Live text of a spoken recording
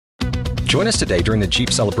Join us today during the Jeep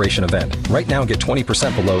Celebration event. Right now, get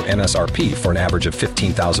 20% below MSRP for an average of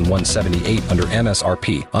 $15,178 under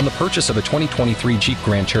MSRP on the purchase of a 2023 Jeep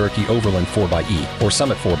Grand Cherokee Overland 4xE or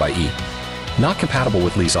Summit 4xE. Not compatible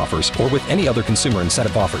with lease offers or with any other consumer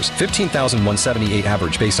incentive offers. $15,178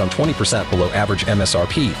 average based on 20% below average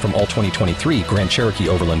MSRP from all 2023 Grand Cherokee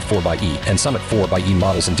Overland 4xE and Summit 4xE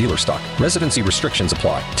models in dealer stock. Residency restrictions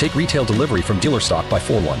apply. Take retail delivery from dealer stock by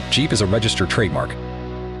 4/1. Jeep is a registered trademark.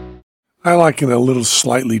 I like in a little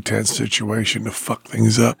slightly tense situation to fuck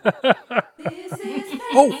things up.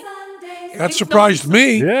 Oh, that surprised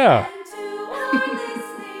me. Yeah.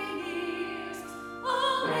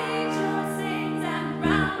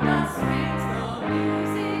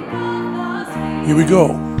 Here we go.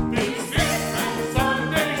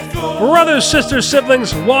 Brothers, sisters,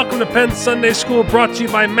 siblings, welcome to Penn Sunday School, brought to you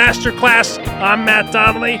by Masterclass. I'm Matt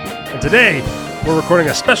Donnelly, and today we're recording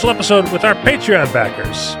a special episode with our Patreon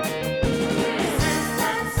backers.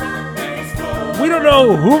 We don't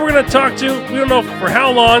know who we're going to talk to. We don't know for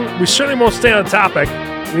how long. We certainly won't stay on topic.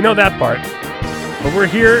 We know that part. But we're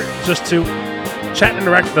here just to chat and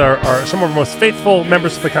interact with some of our most faithful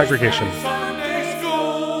members of the congregation.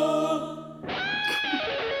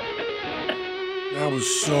 That was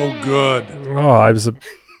so good. Oh, that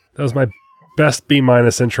was my best B-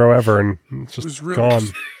 intro ever, and it's just gone.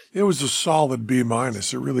 It was a solid B-.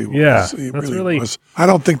 It really was. Yeah, it that's really was. I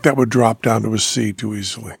don't think that would drop down to a C too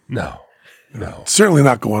easily. No. It's certainly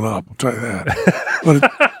not going up, I'll tell you that.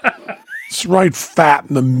 But it's right fat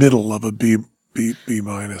in the middle of a B-. This is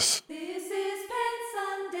Penn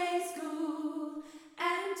Sunday School,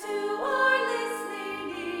 and to our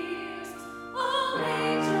listening ears, all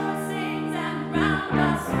nature sings and round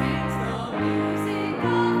us rings the music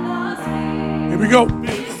of the spheres. Here we go.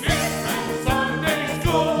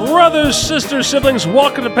 Brothers, sisters, siblings,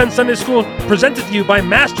 welcome to Penn Sunday School, presented to you by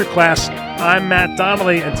Masterclass. I'm Matt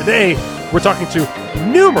Donnelly, and today we're talking to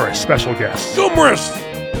numerous special guests. Numerous!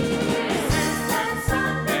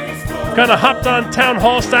 Kind of hopped on town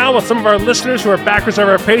hall style with some of our listeners who are backers of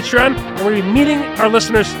our Patreon, and we're going to be meeting our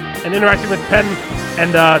listeners and interacting with Penn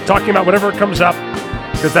and talking about whatever comes up,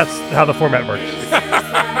 because that's how the format works.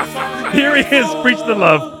 Here he is, Preach the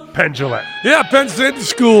Love, Penn Jillette. Yeah, Penn State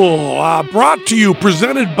School, brought to you,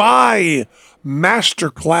 presented by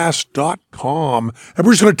Masterclass.com. And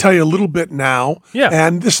we're just going to tell you a little bit now. Yeah.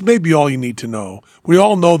 And this may be all you need to know. We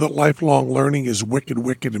all know that lifelong learning is wicked,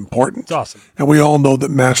 wicked important. It's awesome. And we all know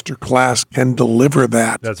that Masterclass can deliver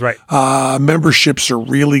that. That's right. Memberships are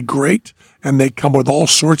really great, and they come with all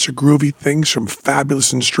sorts of groovy things from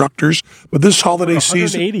fabulous instructors. But this holiday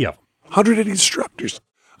season, 180 of them. 180 instructors.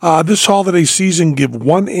 This holiday season, give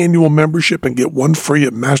one annual membership and get one free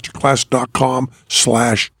at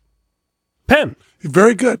masterclass.com/Penn.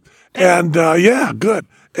 Very good. And, yeah, good.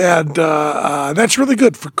 And that's really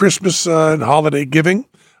good for Christmas and holiday giving.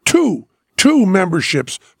 Two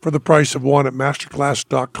memberships for the price of one at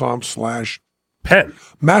masterclass.com/Penn.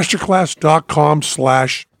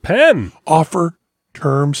 Masterclass.com/Penn. Offer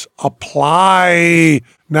terms apply.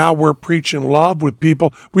 Now we're preaching love with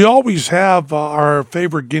people. We always have our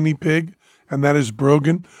favorite guinea pig, and that is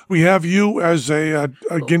Brogan. We have you as a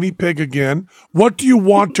guinea pig again. What do you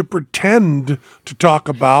want to pretend to talk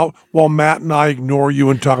about while Matt and I ignore you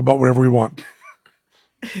and talk about whatever we want?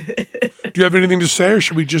 Do you have anything to say, or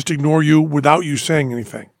should we just ignore you without you saying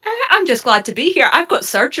anything? I'm just glad to be here. I've got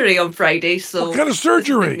surgery on Friday, so... What kind of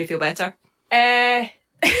surgery? Make me feel better.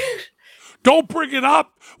 Don't bring it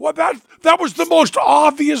up. Well, that was the most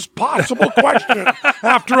obvious possible question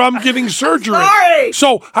after I'm getting surgery. Sorry.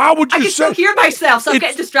 So how would you I can say? still hear myself, so I'm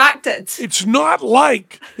getting distracted. It's not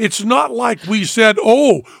like we said,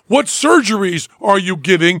 "Oh, what surgeries are you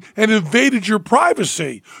getting?" and invaded your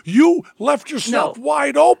privacy. You left yourself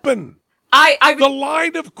wide open. The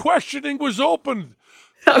line of questioning was open.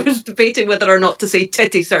 I was debating whether or not to say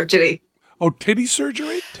titty surgery. Oh, titty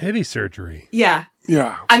surgery? Titty surgery. Yeah.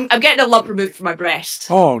 Yeah. I'm getting a lump removed from my breast.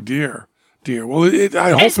 Oh, dear. Well,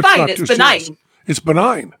 I hope it's fine. not It's too benign. serious. It's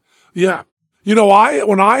benign. Yeah. You know,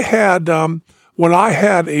 when I had a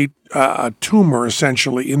tumor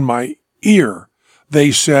essentially in my ear,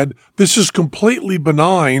 they said, this is completely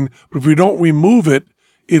benign, but if we don't remove it,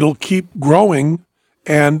 it'll keep growing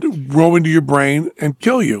and grow into your brain and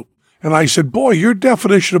kill you. And I said, boy, your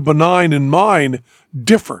definition of benign and mine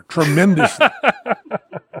differ tremendously.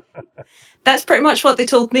 That's pretty much what they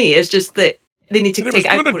told me. It's just that they need to take it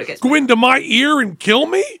out before it gets... Go into my ear and kill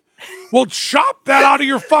me? Well, chop that out of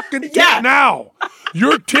your fucking tit now.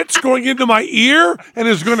 Your tit's going into my ear and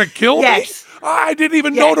is going to kill me? I didn't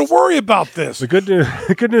even know to worry about this. The good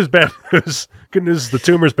news, bad news. Good news is the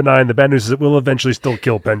tumor's benign. The bad news is it will eventually still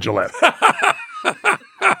kill Penn Jillette.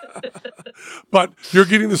 But you're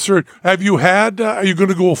getting the surgery. Have you had, are you going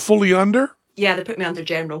to go fully under? Yeah, they put me under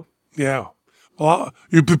general. Yeah. Well,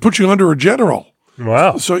 you put you under a general.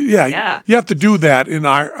 Wow. So, yeah. You have to do that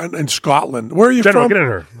in Scotland. Where are you General, from? get in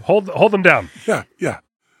here. Hold them down. Yeah.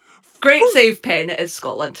 Great save, Penn. It is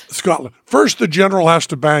Scotland. Scotland. First, the general has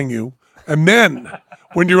to bang you, and then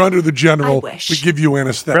when you're under the general, we give you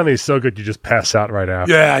anesthetic. Apparently, he's so good you just pass out right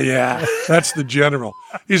after. Yeah. That's the general.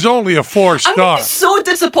 He's only a 4-star. I'm be so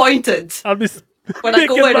disappointed. I'll be when I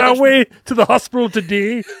go making in my way to the hospital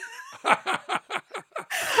today.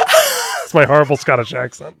 It's my horrible Scottish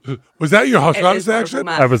accent. Was that your Scottish accent?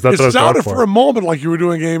 That's it what I was sounded going for a moment like you were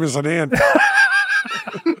doing Amos and Andy.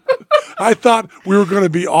 I thought we were going to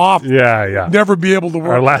be off. Yeah. Never be able to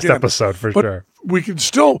work Our last again. episode, for but sure. We can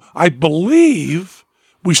still, I believe,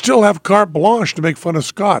 we still have carte blanche to make fun of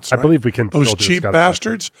Scots. Right? I believe we can. Those still do cheap Scottish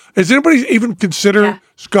bastards. Does anybody even consider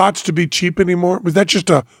Scots to be cheap anymore? Was that just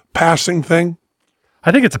a passing thing?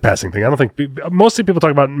 I think it's a passing thing. I don't think mostly people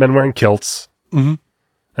talk about men wearing kilts, and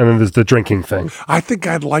then there's the drinking thing. I think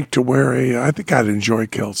I'd like to wear I think I'd enjoy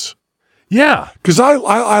kilts. Yeah, because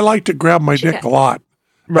I like to grab my dick a lot,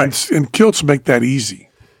 right? And kilts make that easy.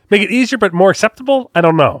 Make it easier, but more acceptable. I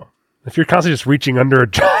don't know. If you're constantly just reaching under a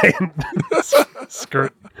giant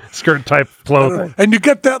skirt type clothing, and you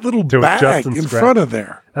get that little bag in front of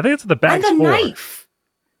there. I think it's the bag and a knife.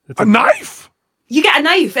 A knife. You get a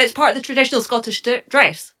knife. It's part of the traditional Scottish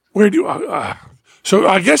dress. Where do you? So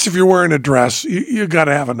I guess if you're wearing a dress, you got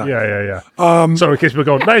to have a knife. Yeah. So in case people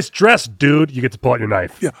go, nice dress, dude, you get to pull out your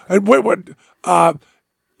knife. Yeah. And what?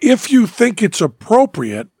 If you think it's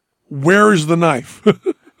appropriate, where is the knife?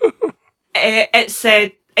 It's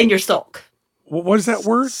in your sock. What is that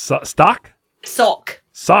word? Stock? Sock.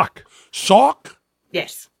 Sock?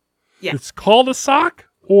 Yes. Yeah. It's called a sock?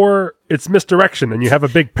 Or it's misdirection and you have a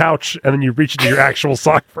big pouch and then you reach into your actual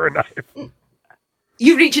sock for a knife.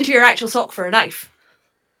 You reach into your actual sock for a knife.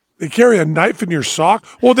 They carry a knife in your sock?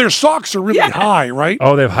 Well, their socks are really high, right?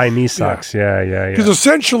 Oh, they have high knee socks. Yeah. Because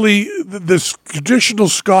essentially, this traditional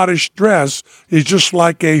Scottish dress is just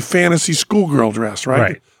like a fantasy schoolgirl dress,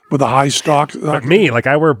 right? With a high stock. But me,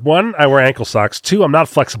 I wear ankle socks. 2, I'm not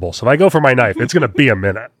flexible. So if I go for my knife, it's going to be a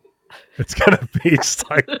minute. It's going to be just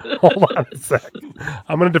hold on a second.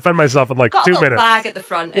 I'm going to defend myself in 2 minutes. Bag at the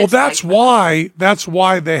front. Well, that's why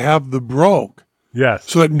they have the brogue. Yes.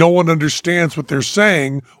 So that no one understands what they're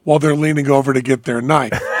saying while they're leaning over to get their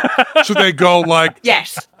knife. So they go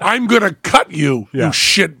yes, I'm going to cut you, you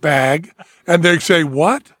shit bag. And they say,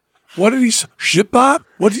 what? What did he say? Shit bag?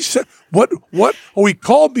 What did he say? What? Oh, he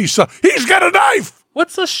called me so. He's got a knife.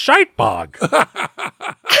 What's a shite bog?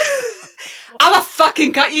 I'm a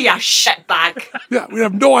fucking cut you shit bag. Yeah, we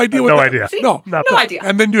have no idea. No idea. See? No idea.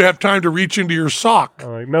 And then you have time to reach into your sock.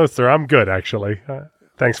 No, sir, I'm good, actually.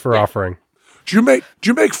 Thanks for offering. Did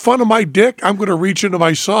you make fun of my dick? I'm going to reach into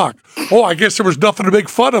my sock. Oh, I guess there was nothing to make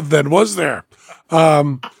fun of then, was there?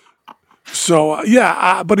 But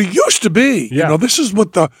it used to be. Yeah. You know, this is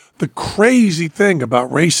what the crazy thing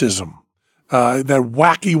about racism. That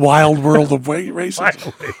wacky wild world of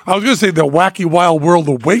racism. I was going to say the wacky wild world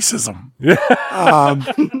of racism.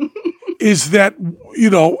 Is that,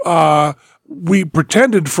 we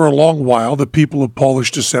pretended for a long while that people of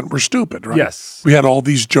Polish descent were stupid, right? Yes. We had all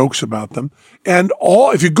these jokes about them. And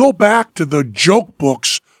if you go back to the joke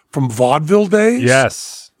books from vaudeville days,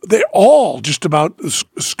 yes, they're all just about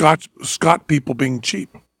Scott people being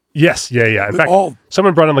cheap. Yes, yeah. In fact,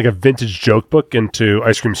 someone brought in a vintage joke book into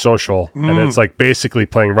Ice Cream Social, and it's basically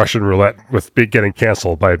playing Russian roulette with getting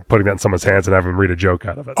canceled by putting that in someone's hands and having them read a joke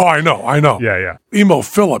out of it. Oh, I know. Yeah. Emo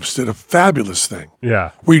Phillips did a fabulous thing.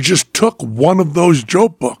 Yeah. Where he just took one of those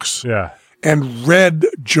joke books and read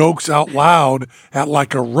jokes out loud at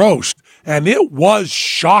a roast, and it was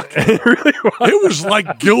shocking. It really was. It was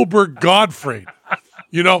like Gilbert Gottfried.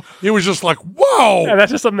 It was just whoa. And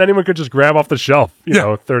that's just something anyone could just grab off the shelf,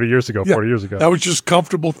 30 years ago, 40 years ago. That was just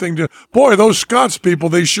comfortable thing to, boy, those Scots people,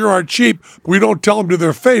 they sure are cheap. We don't tell them to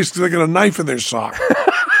their face because they got a knife in their sock.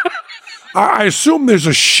 I assume there's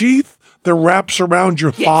a sheath that wraps around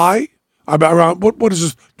your thigh. Around what is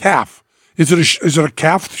this? Calf. Is it a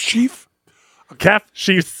calf sheath? A calf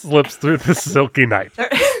sheath slips through the silky knife.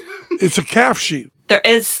 It's a calf sheath. There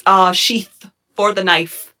is a sheath for the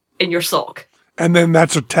knife in your sock. And then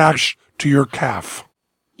that's attached to your calf.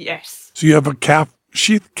 Yes. So you have a calf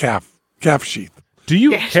sheath. Do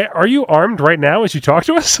you? Are you armed right now as you talk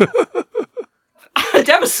to us? There was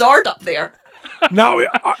a sword up there. Now,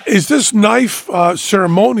 is this knife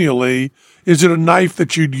ceremonially? Is it a knife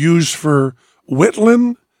that you'd use for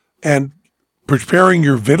whittling and preparing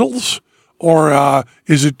your victuals? Or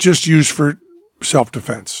is it just used for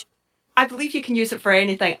self-defense? I believe you can use it for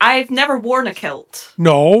anything. I've never worn a kilt.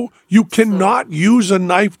 No, you cannot use a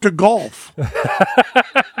knife to golf.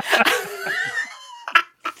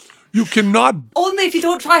 You cannot. Only if you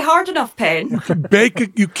don't try hard enough, Penn.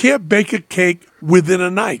 You can't bake a cake within a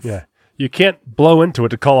knife. Yeah. You can't blow into it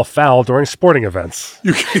to call a foul during sporting events.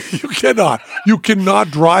 You cannot. You cannot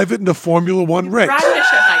drive it into Formula One race. Brandish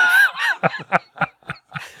a knife.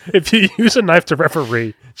 If you use a knife to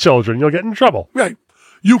referee children, you'll get in trouble. Right.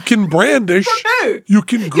 You can brandish. No. You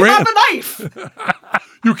can You have a knife.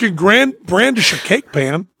 You can brandish a cake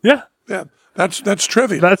pan. Yeah. Yeah. That's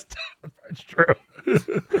trivia. That's true.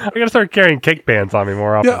 I gotta start carrying cake pans on me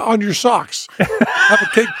more often. Yeah, on your socks. Have a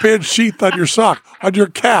cake pan sheath on your sock, on your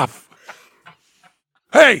calf.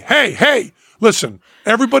 Hey. Listen,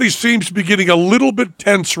 everybody seems to be getting a little bit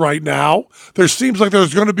tense right now. There seems like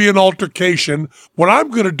there's going to be an altercation. What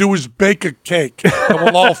I'm going to do is bake a cake, and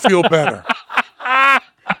we'll all feel better.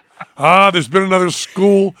 There's been another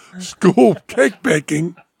school cake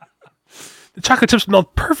baking. The chocolate chips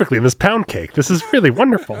melt perfectly in this pound cake. This is really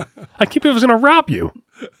wonderful. I keep it was going to rob you.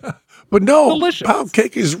 But no, Delicious. pound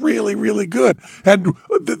cake is really, really good. And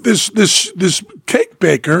this cake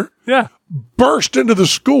baker burst into the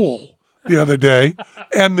school the other day,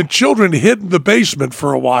 and the children hid in the basement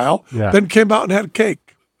for a while, then came out and had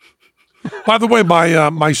cake. By the way,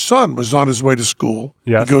 my son was on his way to school.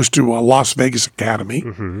 Yes. He goes to Las Vegas Academy.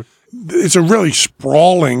 Mm-hmm. It's a really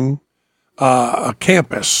sprawling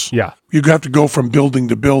campus. Yeah. You have to go from building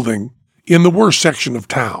to building in the worst section of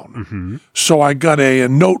town. Mm-hmm. So I got a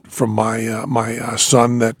note from my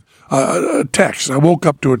son that a text. I woke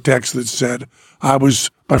up to a text that said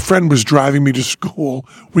my friend was driving me to school.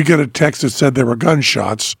 We got a text that said there were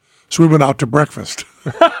gunshots, so we went out to breakfast.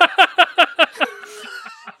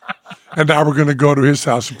 And now we're going to go to his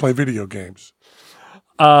house and play video games.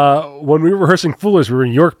 When we were rehearsing Foolers, we were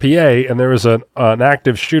in York, PA, and there was an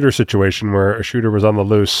active shooter situation where a shooter was on the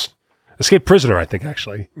loose. Escaped prisoner, I think,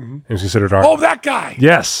 actually. Mm-hmm. He was considered armed. Oh, that guy.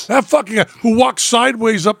 Yes. That fucking guy who walked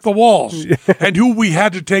sideways up the walls and who we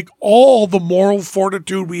had to take all the moral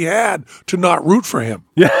fortitude we had to not root for him.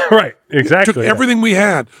 Yeah, right. Exactly. Took everything we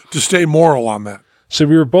had to stay moral on that. So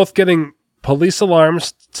we were both getting police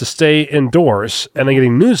alarms to stay indoors and then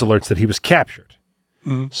getting news alerts that he was captured.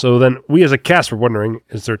 Mm-hmm. So then we as a cast were wondering,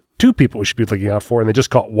 is there two people we should be looking out for and they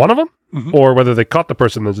just caught one of them? Mm-hmm. Or whether they caught the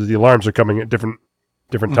person that the alarms are coming at different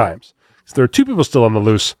times. So there are two people still on the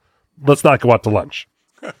loose. Let's not go out to lunch.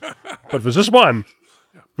 But if there's just one,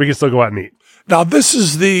 we can still go out and eat. Now, this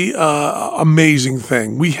is the amazing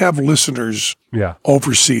thing. We have listeners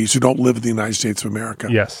overseas who don't live in the United States of America.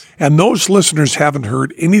 Yes. And those listeners haven't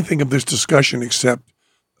heard anything of this discussion except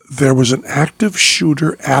there was an active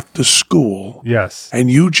shooter at the school. Yes.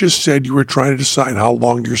 And you just said you were trying to decide how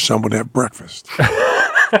long your son would have breakfast.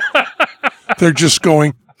 They're just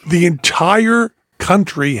going, the entire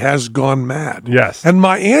country has gone mad. Yes. And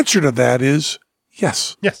my answer to that is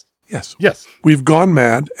yes. Yes. Yes. Yes. We've gone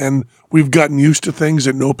mad and we've gotten used to things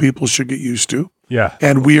that no people should get used to. Yeah.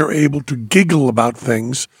 And we are able to giggle about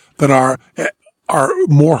things that are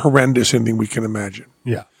more horrendous than anything we can imagine.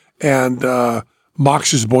 Yeah. And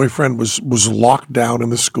Mox's boyfriend was locked down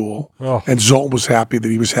in the school, and Zoltan was happy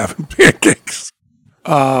that he was having pancakes.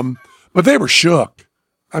 But they were shook.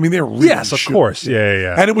 I mean, they were really yes, of shook. course.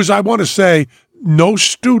 Yeah. And it was, I want to say, no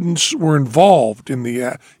students were involved in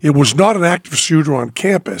the, it was not an active shooter on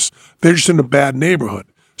campus. They're just in a bad neighborhood.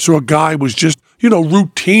 So a guy was just,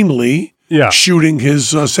 routinely shooting his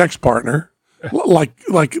sex partner, like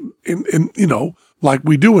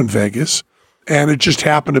we do in Vegas. And it just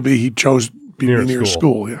happened to be he chose to be near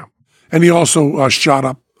school. Yeah. And he also shot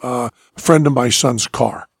up a friend of my son's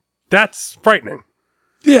car. That's frightening.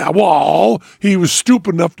 Yeah, well, he was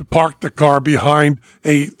stupid enough to park the car behind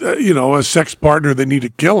a sex partner that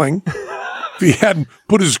needed killing. If he hadn't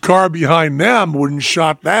put his car behind them, wouldn't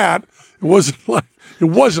shot that. It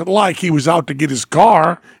wasn't like he was out to get his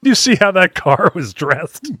car. You see how that car was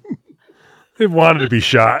dressed? It wanted to be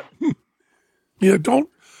shot. Yeah,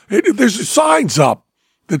 there's signs up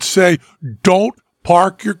that say, "Don't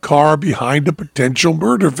park your car behind a potential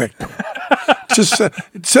murder victim."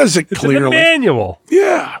 It says it clearly. It's in the manual.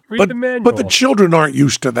 Yeah. Read the manual. But the children aren't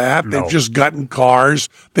used to that. No. They've just gotten cars.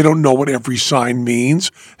 They don't know what every sign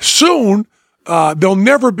means. Soon, there'll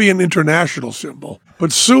never be an international symbol,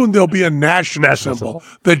 but soon there'll be a national symbol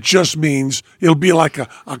that just means it'll be like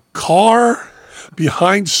a car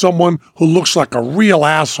behind someone who looks like a real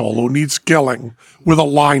asshole who needs killing with a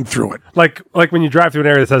line through it. Like when you drive through an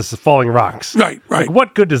area that has falling rocks. Right. Like,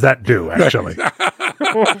 what good does that do, actually?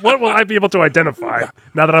 What will I be able to identify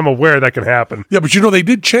now that I'm aware that can happen? Yeah, but they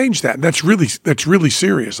did change that. And that's really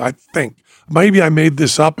serious, I think. Maybe I made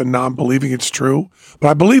this up and now I'm believing it's true. But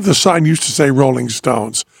I believe the sign used to say Rolling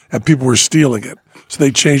Stones and people were stealing it. So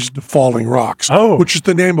they changed it to Falling Rocks, which is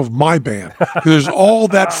the name of my band. There's all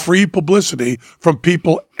that free publicity from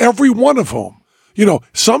people, every one of whom,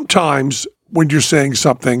 sometimes when you're saying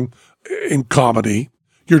something in comedy,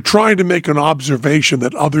 you're trying to make an observation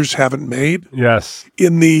that others haven't made. Yes.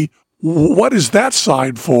 In the, what is that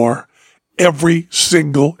sign for? Every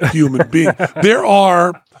single human being. There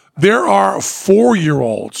are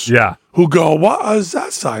 4-year-olds who go, what does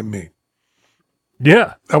that sign mean?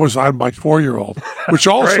 Yeah. That was my 4-year-old, which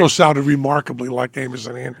also sounded remarkably like Amos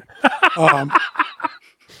and Andy.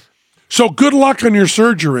 So good luck on your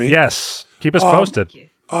surgery. Yes. Keep us posted.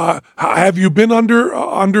 Have you been under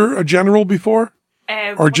a general before?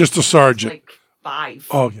 Or just a sergeant? Like 5.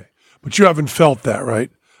 Okay. But you haven't felt that,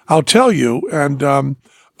 right? I'll tell you, and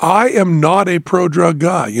I am not a pro-drug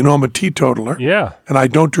guy. I'm a teetotaler. Yeah. And I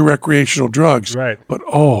don't do recreational drugs. Right. But,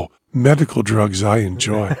 medical drugs I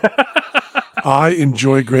enjoy. I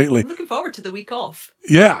enjoy greatly. I'm looking forward to the week off.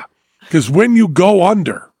 Yeah. Because when you go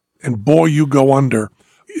under, and boy, you go under,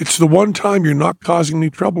 it's the one time you're not causing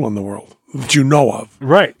any trouble in the world that you know of.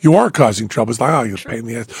 Right. You are causing trouble. It's like, you're a pain in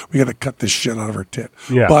the ass. We got to cut this shit out of her tit.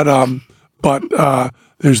 Yeah. But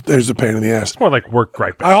there's a pain in the ass. It's more like work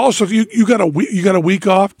gripe. I also, you got a week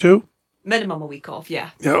off too? Minimum a week off,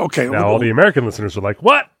 yeah. Yeah, okay. Now all the American listeners are like,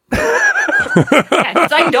 what? Yeah,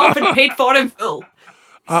 signed off and paid for in full.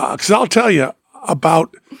 Because I'll tell you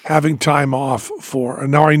about having time off for,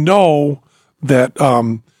 now I know that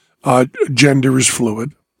gender is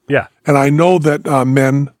fluid. Yeah. And I know that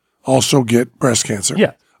men also get breast cancer.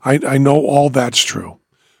 Yeah. I know all that's true.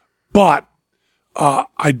 But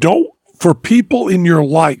I don't, for people in your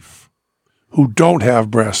life who don't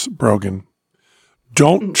have breasts, Brogan,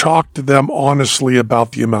 don't talk to them honestly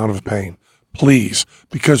about the amount of pain, please.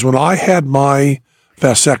 Because when I had my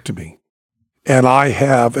vasectomy, and I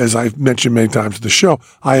have, as I've mentioned many times in the show,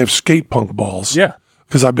 I have skate punk balls. Yeah.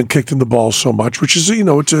 Because I've been kicked in the balls so much, which is,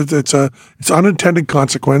 it's unintended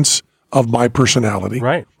consequence of my personality.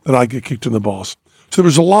 Right. That I get kicked in the balls. So there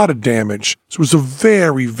was a lot of damage. So it was a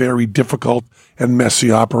very, very difficult and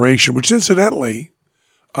messy operation, which incidentally,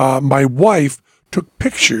 my wife took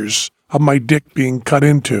pictures of my dick being cut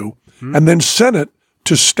into and then sent it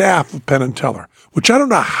to staff of Penn and Teller, which I don't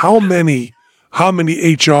know how many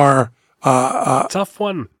HR tough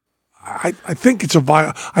one. I think it's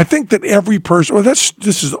I think that every person, well, this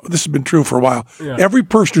has been true for a while. Yeah. Every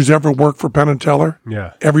person who's ever worked for Penn and Teller,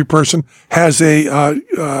 every person has a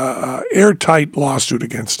airtight lawsuit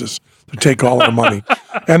against us to take all our money,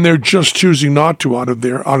 and they're just choosing not to out of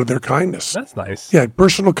their kindness. That's nice. Yeah,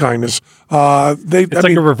 personal kindness. It's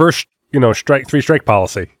like a reverse, three strike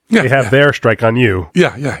policy. Yeah, they have their strike on you.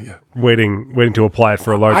 Yeah. Waiting to apply it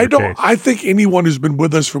for a larger case. I think anyone who's been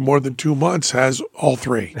with us for more than 2 months has all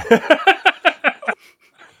three.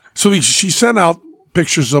 So she sent out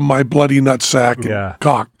pictures of my bloody nutsack and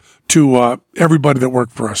cock to everybody that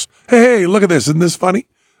worked for us. Hey, look at this. Isn't this funny?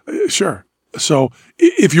 Sure. So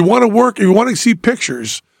if you want to work, if you want to see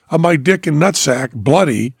pictures of my dick and nutsack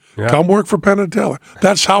bloody, come work for Penn and Teller.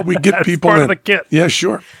 That's how we get people part in. Of the kit. Yeah,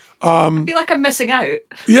 sure. I feel like I'm missing out.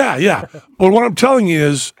 Yeah. But what I'm telling you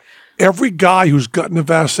is every guy who's gotten a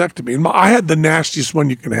vasectomy, and I had the nastiest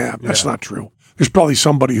one you can have. That's not true. There's probably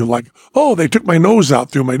somebody who they took my nose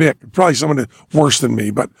out through my dick. Probably someone worse than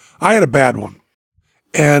me, but I had a bad one.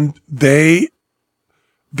 And they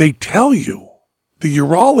tell you, the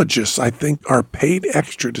urologists, I think, are paid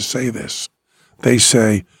extra to say this. They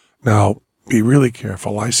say, now, be really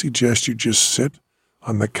careful. I suggest you just sit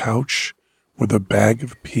on the couch with a bag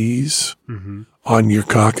of peas on your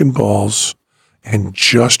cock and balls and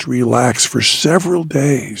just relax for several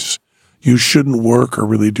days. You shouldn't work or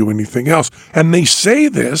really do anything else. And they say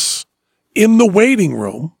this in the waiting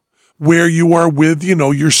room where you are with,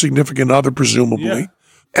 your significant other, presumably. Yeah.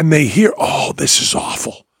 And they hear, oh, this is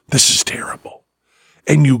awful. This is terrible.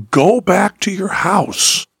 And you go back to your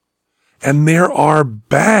house and there are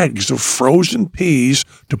bags of frozen peas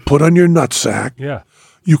to put on your nutsack. Yeah.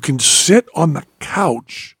 You can sit on the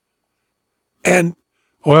couch and,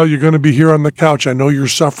 well, you're going to be here on the couch. I know you're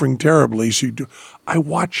suffering terribly. So you do. I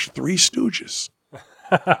watched Three Stooges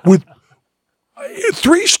with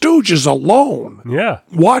Three Stooges alone. Yeah.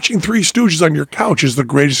 Watching Three Stooges on your couch is the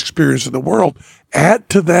greatest experience in the world. Add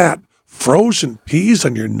to that frozen peas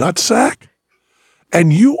on your nutsack.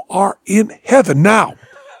 and you are in heaven. Now,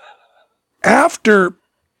 after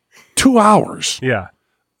 2 hours, Yeah.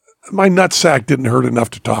 my nutsack didn't hurt enough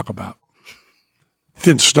to talk about.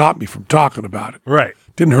 Didn't stop me from talking about it. Right.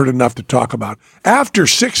 Didn't hurt enough to talk about. After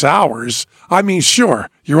 6 hours, I mean, sure,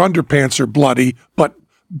 your underpants are bloody, but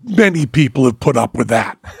many people have put up with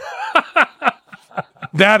that.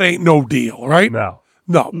 That ain't no deal, right? No.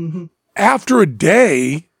 No. After a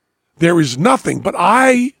day, there is nothing. But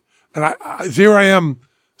here I am.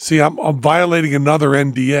 See, I'm violating another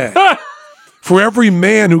NDA. For every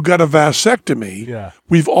man who got a vasectomy,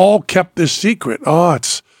 we've all kept this secret.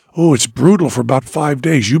 It's brutal for about 5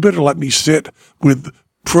 days. You better let me sit with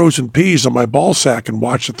frozen peas on my ball sack and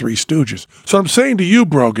watch the Three Stooges. So I'm saying to you,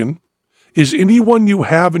 Brogan, is anyone you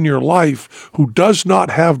have in your life who does not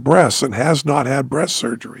have breasts and has not had breast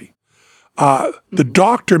surgery, the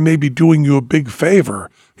doctor may be doing you a big favor.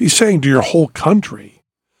 He's saying to your whole country,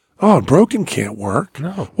 Brogan can't work.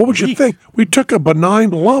 No. What would you think? We took a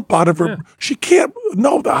benign lump out of her. Yeah. She can't.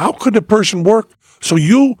 No, how could a person work? So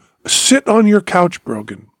you sit on your couch,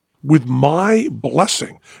 Brogan, with my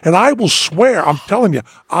blessing. And I will swear, I'm telling you,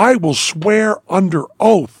 I will swear under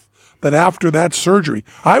oath that after that surgery,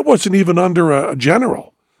 I wasn't even under a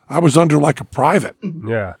general. I was under like a private.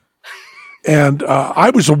 Yeah. And I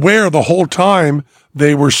was aware the whole time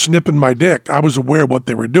they were snipping my dick. I was aware of what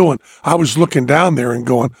they were doing. I was looking down there and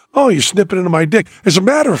going, you're snipping into my dick. As a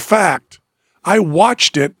matter of fact, I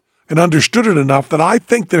watched it and understood it enough that I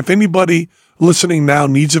think that if anybody listening now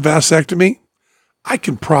needs a vasectomy, I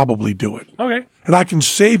can probably do it. Okay. And I can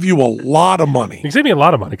save you a lot of money. You can save me a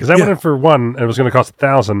lot of money because I went in for one and it was going to cost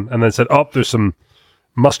 $1,000 and then said, there's some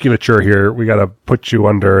musculature here. We got to put you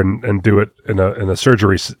under and do it in a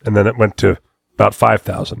surgery. And then it went to about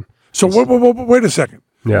 $5,000. So wait a second.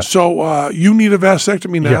 Yeah. So you need a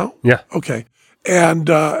vasectomy now? Yeah. Okay. And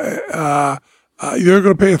you're going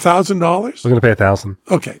to pay $1,000? We're going to pay $1,000.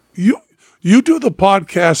 Okay. You do the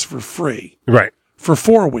podcast for free. Right. For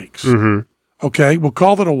 4 weeks. Mm-hmm. Okay, we'll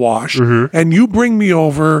call it a wash. Mm-hmm. And you bring me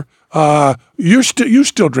over. You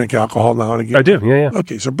still drink alcohol now and again? I do, yeah.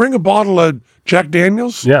 Okay, so bring a bottle of Jack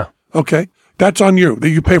Daniels. Yeah. Okay, that's on you.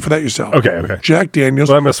 You pay for that yourself. Okay. Jack Daniels.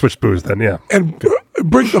 Well, I'm going to switch booze then, yeah. And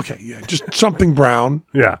just something brown.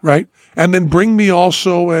 Yeah. Right? And then bring me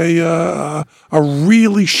also a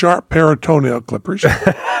really sharp pair of toenail clippers.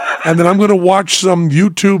 And then I'm going to watch some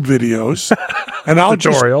YouTube videos. And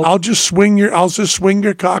I'll just swing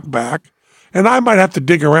your cock back. And I might have to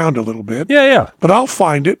dig around a little bit. Yeah. But I'll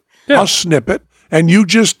find it. Yeah. I'll snip it. And you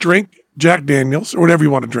just drink Jack Daniels or whatever you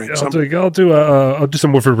want to drink. I'll do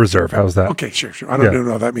some Woodford Reserve. How's that? Okay, sure. I don't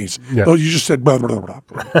know what that means. Yeah. Oh, you just said blah, blah, blah,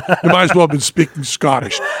 blah. You might as well have been speaking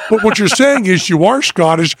Scottish. But what you're saying is you are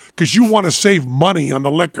Scottish because you want to save money on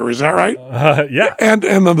the liquor. Is that right? Yeah. And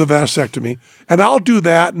on the vasectomy. And I'll do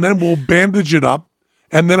that, and then we'll bandage it up.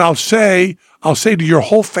 And then I'll say to your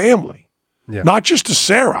whole family, not just to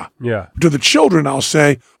Sarah, to the children, I'll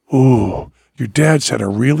say, ooh, your dad's had a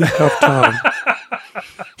really tough time.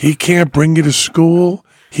 He can't bring you to school.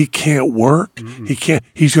 He can't work. Mm-hmm.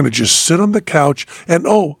 He's going to just sit on the couch. And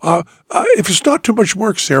if it's not too much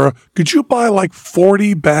work, Sarah, could you buy like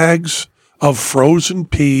 40 bags of frozen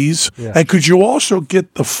peas? Yeah. And could you also get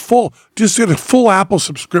a full Apple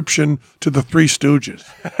subscription to the Three Stooges?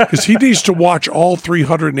 Because he needs to watch all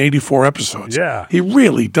 384 episodes. Yeah. He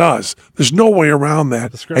really does. There's no way around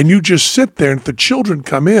that. And you just sit there and if the children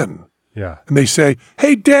come in and they say,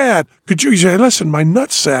 hey, Dad, could you say, listen, my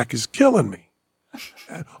nutsack is killing me.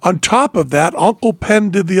 On top of that, Uncle Penn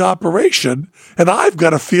did the operation, and I've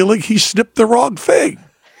got a feeling he snipped the wrong thing.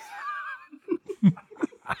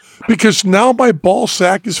 Because now my ball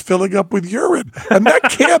sack is filling up with urine, and that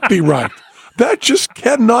can't be right. That just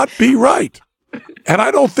cannot be right. And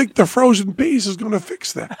I don't think the frozen peas is going to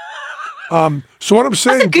fix that. So what I'm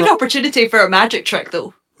saying... That's a good opportunity for a magic trick,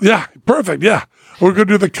 though. Yeah, perfect, yeah. We're going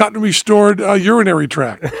to do the cut and restored urinary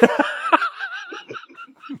tract.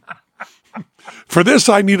 For this,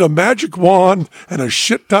 I need a magic wand and a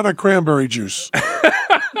shit ton of cranberry juice.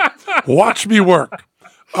 Watch me work.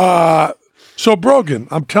 So, Brogan,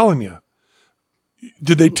 I'm telling you,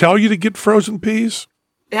 did they tell you to get frozen peas?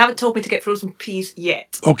 They haven't told me to get frozen peas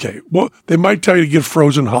yet. Okay. Well, they might tell you to get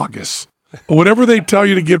frozen haggis. But whatever they tell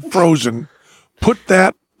you to get frozen, put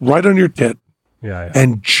that right on your tit. Yeah.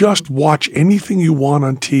 And just watch anything you want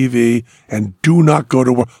on TV and do not go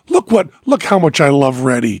to work. Look how much I love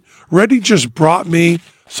Reddy. Reddy just brought me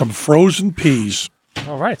some frozen peas.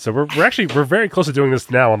 All right. So we're very close to doing this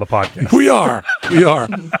now on the podcast. We are.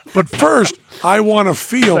 But first, I want to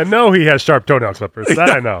feel. I know he has sharp toenail clippers. That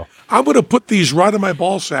I know. I'm going to put these right in my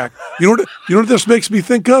ball sack. You know what this makes me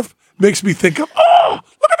think of? Makes me think of,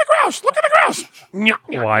 grouse. Look at the grouse.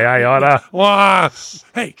 Why I oughta.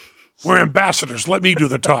 Hey, we're ambassadors. Let me do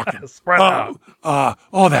the talking. Spread out.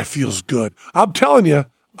 Oh, that feels good. I'm telling you,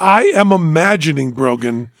 I am imagining,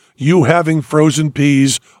 Brogan, you having frozen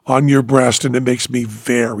peas on your breast, and it makes me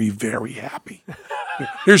very, very happy.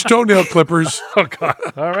 Here's toenail clippers. Oh, God.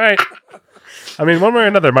 All right. I mean, one way or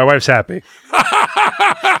another, my wife's happy.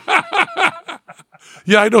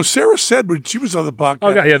 Yeah, I know. Sarah said when she was on the podcast.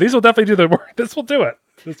 Oh, God. Yeah, these will definitely do the work. This will do it.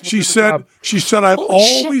 She said, I've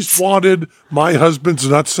always wanted my husband's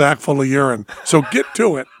nutsack full of urine. So get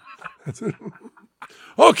to it.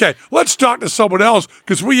 Okay, let's talk to someone else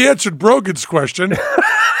because we answered Brogan's question.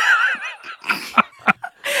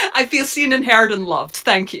 I feel seen and heard and loved.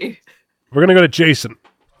 Thank you. We're going to go to Jason.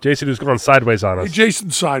 Jason, who's going sideways on us. Hey,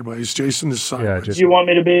 Jason's sideways. Jason is sideways. Yeah, Jason. Do you want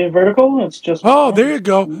me to be vertical? It's just. Oh, there you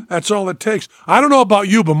go. That's all it takes. I don't know about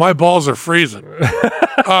you, but my balls are freezing.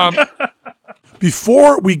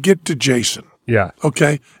 Before we get to Jason, Yeah.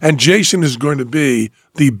 okay, and Jason is going to be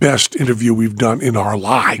the best interview we've done in our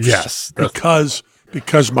lives. Yes. Because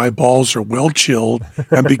my balls are well chilled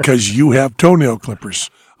and because you have toenail clippers.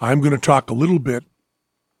 I'm going to talk a little bit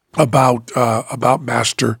about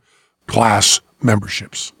master class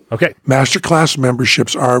memberships. Okay. Masterclass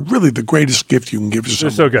memberships are really the greatest gift you can give to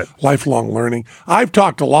someone. so good. Lifelong learning. I've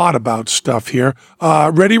talked a lot about stuff here.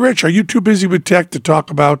 Ready, Rich? Are you too busy with tech to talk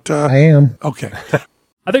about? I am. Okay.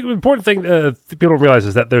 I think the important thing people don't realize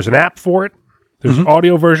is that there's an app for it. There's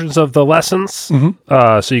audio versions of the lessons, so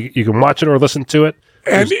you can watch it or listen to it.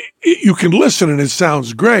 And you can listen, and it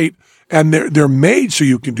sounds great. And they're made so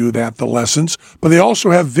you can do that, the lessons. But they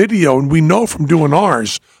also have video, and we know from doing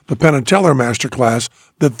ours, the Penn and Teller Masterclass,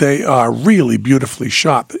 that they are really beautifully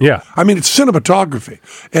shot. Yeah. I mean, it's cinematography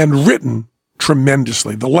and written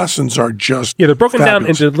tremendously. The lessons are just they're broken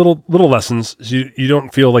fabulous. down into little lessons. So you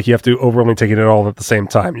don't feel like you have to overly take it all at the same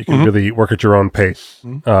time. You can really work at your own pace,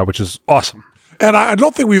 which is awesome. And I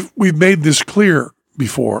don't think we've made this clear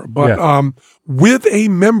before, but with a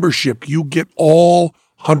membership, you get all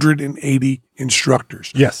 180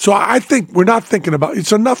 instructors. Yes. So I think we're not thinking about,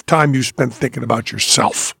 it's enough time you spend thinking about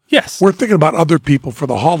yourself. Yes. We're thinking about other people for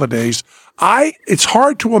the holidays. It's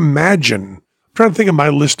hard to imagine, I'm trying to think of my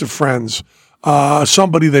list of friends,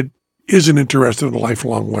 somebody that isn't interested in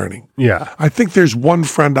lifelong learning. Yeah. I think there's one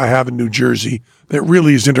friend I have in New Jersey that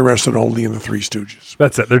really is interested only in the Three Stooges.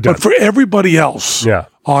 That's it. They're done. But for everybody else Yeah.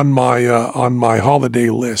 on my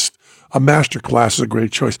holiday list, a master class is a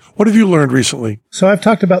great choice. What have you learned recently? So I've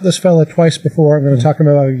talked about this fella twice before. I'm going to talk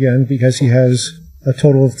about him again because he has a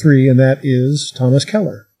total of 3, and that is Thomas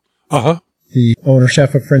Keller, the owner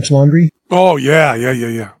chef of French Laundry. Oh,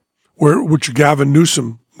 yeah. Which Gavin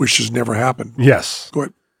Newsom wishes never happened. Yes. Go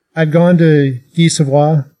ahead. I'd gone to Guy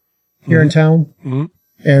Savoy here in town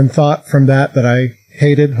and thought from that I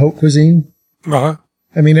hated haute cuisine. Uh-huh.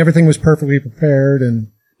 I mean, everything was perfectly prepared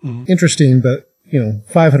and interesting, but,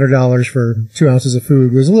 $500 for 2 ounces of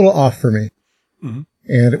food was a little off for me. And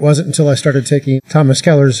it wasn't until I started taking Thomas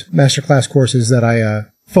Keller's masterclass courses that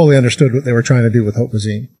I fully understood what they were trying to do with haute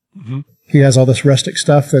cuisine. He has all this rustic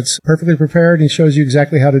stuff that's perfectly prepared, and he shows you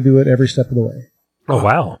exactly how to do it every step of the way. Oh,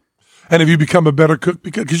 wow. And have you become a better cook?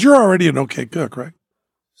 Because you're already an okay cook, right?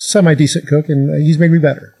 Semi-decent cook, and he's made me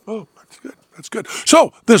better. Oh, that's good. That's good.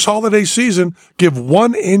 So this holiday season, give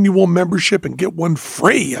one annual membership and get one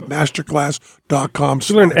free at masterclass.com.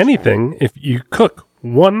 To learn anything, if you cook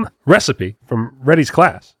one recipe from Reddy's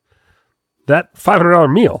class, that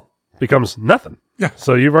 $500 meal becomes nothing. Yeah.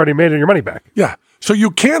 So you've already made your money back. Yeah. So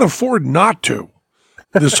you can't afford not to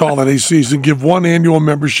this holiday season. Give one annual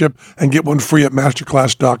membership and get one free at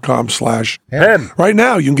masterclass.com/Penn. Right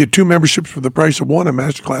now, you can get 2 memberships for the price of one at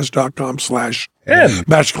masterclass.com/Penn.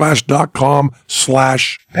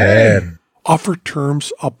 Masterclass.com/Penn. Offer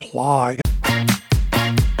terms apply. I'm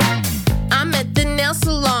at the nail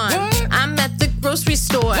salon. I'm at the grocery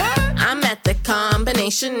store. I'm at the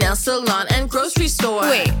combination nail salon and grocery store.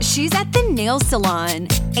 Wait, she's at the nail salon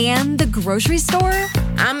and the grocery store?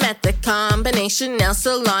 I'm at the combination nail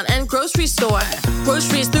salon and grocery store.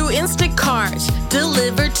 Groceries through Instacart,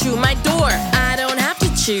 delivered to my door. I don't have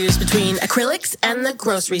to choose between acrylics and the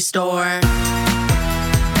grocery store.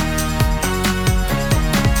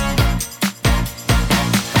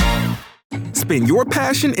 Spin your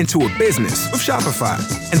passion into a business with Shopify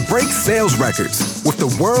and break sales records with the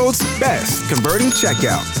world's best converting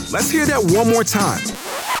checkout. Let's hear that one more time.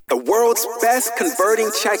 The world's best converting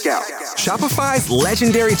checkout. Shopify's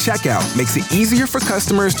legendary checkout makes it easier for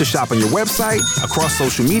customers to shop on your website, across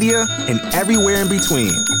social media, and everywhere in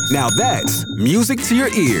between. Now that's music to your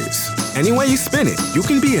ears. Any way you spin it, you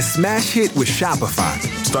can be a smash hit with Shopify.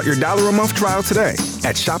 Start your $1 a month trial today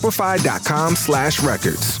at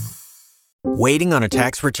shopify.com/records. Waiting on a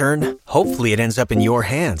tax return? Hopefully it ends up in your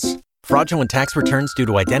hands. Fraudulent tax returns due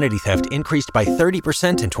to identity theft increased by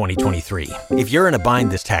 30% in 2023. If you're in a bind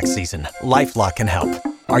this tax season, LifeLock can help.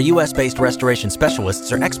 Our U.S.-based restoration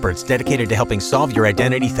specialists are experts dedicated to helping solve your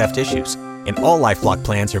identity theft issues. And all LifeLock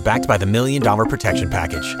plans are backed by the $1 Million Protection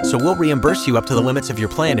Package. So we'll reimburse you up to the limits of your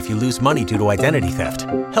plan if you lose money due to identity theft.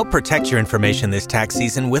 Help protect your information this tax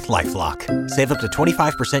season with LifeLock. Save up to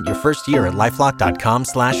 25% your first year at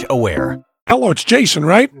LifeLock.com/aware. Hello, it's Jason,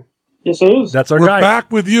 right? Yes, it is. That's our We're guy.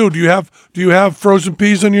 back with you. Do you have frozen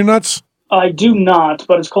peas on your nuts? I do not,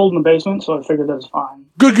 but it's cold in the basement, so I figured that's fine.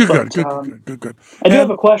 Good. I do have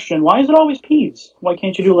a question. Why is it always peas? Why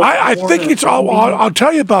can't you do like? I think it's all. I'll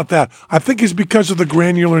tell you about that. I think it's because of the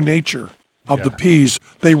granular nature of the peas.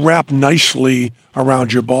 They wrap nicely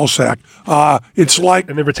around your ball sack. It's like,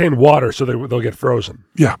 And they retain water, so they'll get frozen.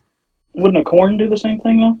 yeah. Wouldn't a corn do the same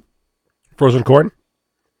thing though? Frozen corn?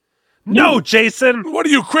 No, Jason. What are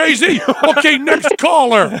you, crazy? Okay, next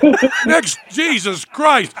caller. Next, Jesus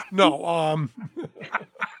Christ. No,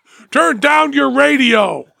 turn down your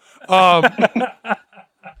radio.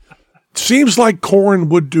 Seems like corn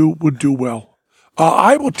would do well.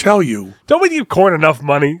 I will tell you. Don't we give corn enough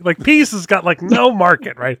money? Like peas has got like no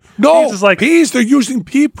market, right? No, Peas is like peas, they're using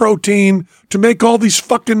pea protein to make all these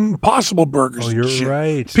fucking Impossible burgers. Oh, and you're shit.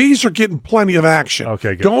 right. Peas are getting plenty of action.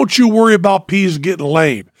 Okay, good. Don't you worry about peas getting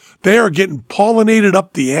laid. They are getting pollinated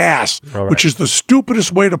up the ass, All right. which is the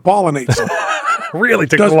stupidest way to pollinate something. really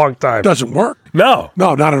takes a long time. Doesn't work. No.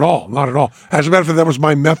 No, not at all. Not at all. As a matter of fact, that was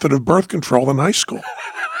my method of birth control in high school.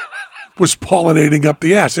 Was pollinating up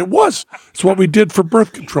the ass. It was. It's what we did for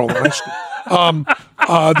birth control in high school.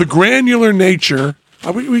 The granular nature.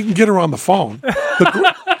 We can get her on the phone.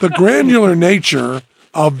 The granular nature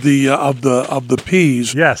of the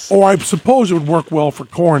peas. Yes. Or I suppose it would work well for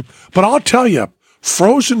corn. But I'll tell you,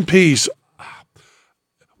 frozen peas.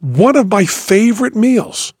 One of my favorite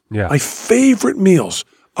meals. Yeah. My favorite meals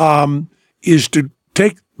is to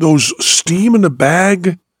take those steam in the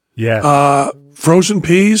bag. Yeah. Frozen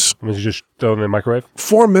peas. I mean, you just throw them in the microwave?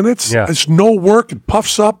 4 minutes. Yeah. It's no work. It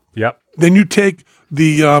puffs up. Yep. Then you take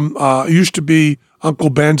the, used to be Uncle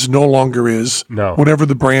Ben's, no longer is. No. Whatever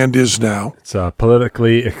the brand is now. It's a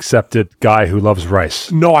politically accepted guy who loves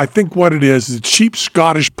rice. No, I think what it is cheap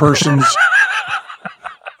Scottish person's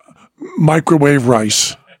microwave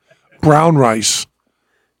rice. Brown rice.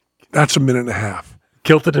 That's 1.5 minutes.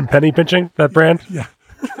 Kilted and penny pinching, that brand? Yeah.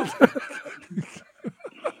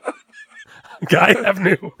 Guy have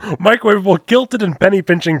new microwavable kilted and penny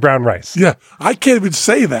pinching brown rice. Yeah. I can't even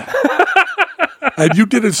say that. And you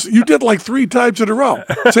did like 3 times in a row.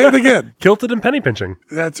 Say it again. Kilted and penny pinching.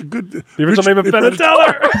 That's a good. The original name of Ben and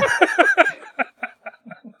Teller.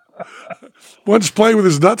 One's playing with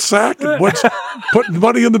his nut sack and one's putting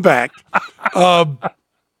money in the bank.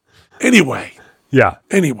 Anyway. Yeah.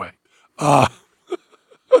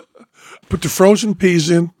 Put the frozen peas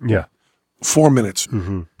in. Yeah. 4 minutes.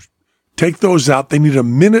 Mm-hmm. Take those out. They need a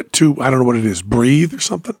minute to, I don't know what it is, breathe or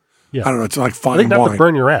something. Yeah. I don't know. It's like fine I think not wine. to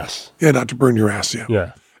burn your ass. Yeah, not to burn your ass. Yeah.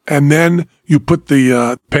 Yeah. And then you put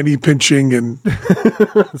the penny pinching and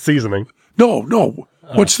Seasoning. no.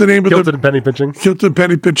 What's the name of Kilted the and penny pinching? kilted and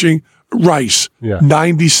penny pinching rice? Yeah.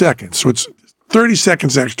 90 seconds. So it's 30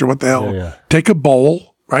 seconds extra. What the hell? Yeah. Take a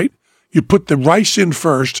bowl, right? You put the rice in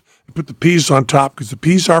first. You put the peas on top because the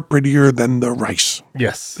peas are prettier than the rice.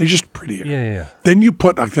 Yes. They're just prettier. Yeah. Then you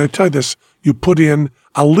put, I can tell you this, you put in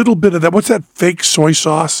a little bit of that. What's that fake soy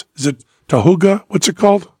sauce? Is it Tahuga? What's it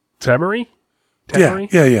called? Tamari?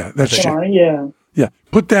 Yeah. That's shit. Sorry, yeah. Yeah.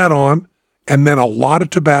 Put that on and then a lot of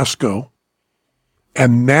Tabasco.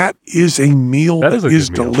 And that is a meal That is a is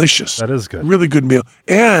good meal. delicious. That is good. Really good meal.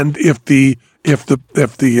 And if the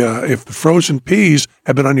frozen peas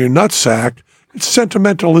have been on your nutsack, it's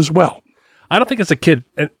sentimental as well. I don't think as a kid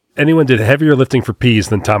anyone did heavier lifting for peas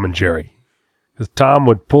than Tom and Jerry. Because Tom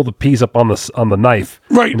would pull the peas up on the knife,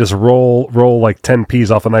 Right. and just roll like 10 peas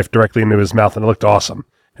off the knife directly into his mouth, and it looked awesome.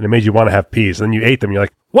 And it made you want to have peas. And then you ate them, and you're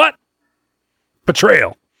like, what?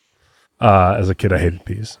 Betrayal. As a kid, I hated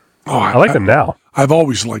peas. Oh, I like them now. I've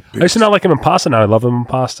always liked peas. I used to not like them in pasta. Now I love them in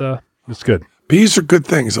pasta. It's good. Peas are good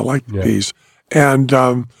things. I like the peas. And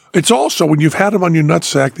it's also, when you've had them on your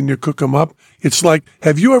nutsack, then you cook them up. It's like,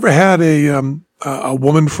 have you ever had a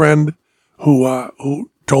woman friend who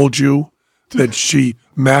told you that she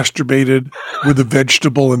masturbated with a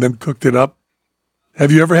vegetable and then cooked it up?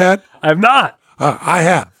 Have you ever had? I have not. I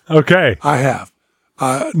have. Okay. I have.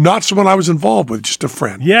 not someone I was involved with, just a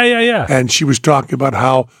friend. Yeah. And she was talking about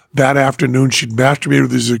how that afternoon she'd masturbated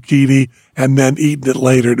with a zucchini and then eaten it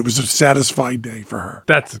later. And it was a satisfying day for her.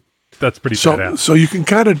 That's pretty badass. So you can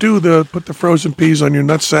kind of put the frozen peas on your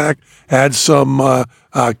nutsack, add some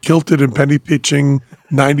kilted and penny pitching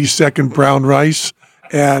 90-second brown rice,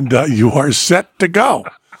 and you are set to go.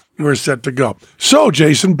 You are set to go. So,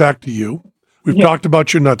 Jason, back to you. We've talked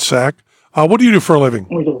about your nutsack. What do you do for a living?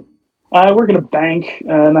 We do. I work at a bank,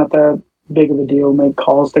 not that big of a deal. Make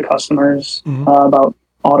calls to customers about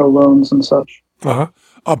auto loans and such.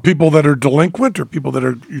 People that are delinquent or people that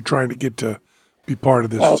you're trying to get to be part of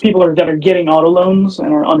this? People that are getting auto loans,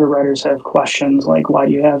 and our underwriters have questions like, why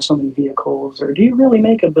do you have so many vehicles? Or do you really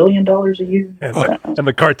make $1 billion a year? And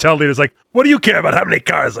the cartel leader's like, what do you care about how many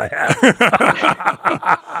cars I have?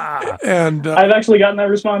 And I've actually gotten that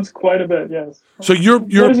response quite a bit, yes. So what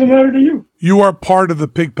does it matter to you? You are part of the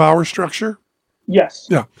pig power structure? Yes.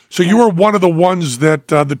 Yeah. So you are one of the ones that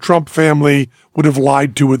the Trump family would have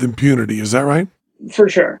lied to with impunity. Is that right? For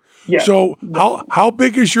sure. Yeah. So how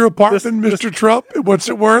big is your apartment, Mr. Trump? What's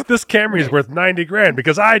it worth? This Camry is worth $90,000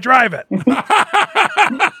 because I drive it.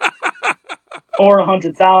 Or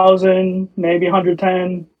 100,000, maybe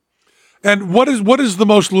 110. And what is the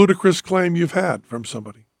most ludicrous claim you've had from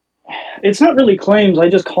somebody? It's not really claims. I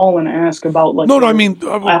just call and ask about No, I mean,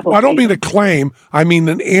 I don't mean a claim. I mean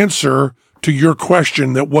an answer to your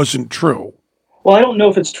question that wasn't true. Well, I don't know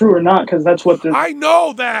if it's true or not because that's what I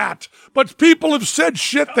know that, but people have said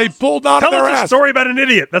shit they pulled out of their ass. Tell us a story about an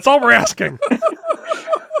idiot. That's all we're asking.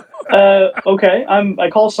 Okay, I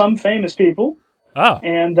call some famous people. Oh.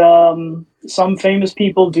 And some famous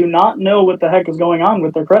people do not know what the heck is going on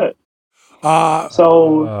with their credit. I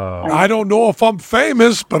don't know if I'm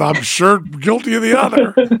famous, but I'm sure guilty of the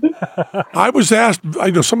other. I was asked,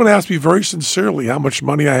 someone asked me very sincerely how much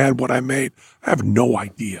money I had, what I made. I have no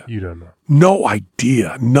idea. You don't know. No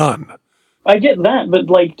idea. None. I get that, but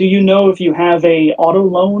do you know if you have a auto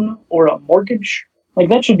loan or a mortgage?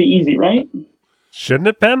 That should be easy, right? Shouldn't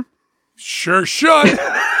it, Penn? Sure should.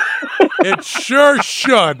 It sure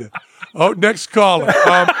should. Oh, next caller.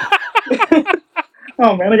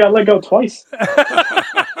 Oh, man, I got let go twice.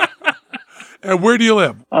 And where do you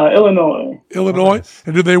live? Illinois. Illinois? Nice.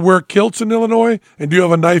 And do they wear kilts in Illinois? And do you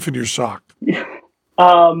have a knife in your sock?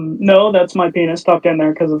 No, that's my penis tucked in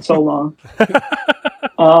there because it's so long.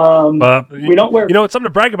 We don't wear... it's something to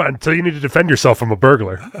brag about until you need to defend yourself from a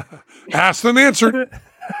burglar. Asked and answered.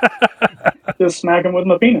 Just smack him with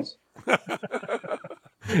my penis.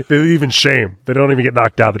 They even shame. They don't even get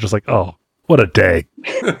knocked out. They're just like, oh, what a day.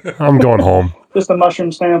 I'm going home. Just a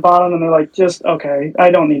mushroom stamp on them, and they're like, okay, I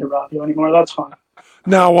don't need to rob you anymore. That's fine.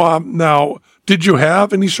 Now, did you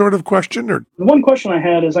have any sort of question? Or the one question I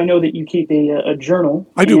had is, I know that you keep a journal.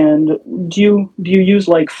 I do. And do you use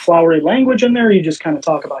flowery language in there, or you just kind of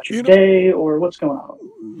talk about your day, or what's going on?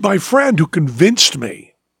 My friend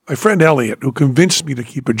Elliot, who convinced me to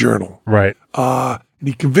keep a journal. Right. And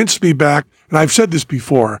he convinced me back, and I've said this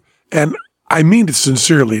before, and I mean it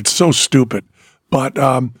sincerely. It's so stupid. But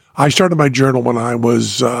I started my journal when I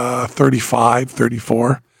was 35,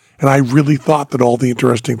 34, and I really thought that all the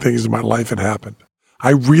interesting things in my life had happened. I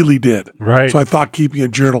really did. Right. So I thought keeping a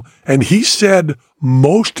journal. And he said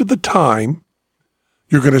most of the time,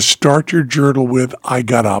 you're going to start your journal with, I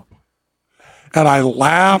got up. And I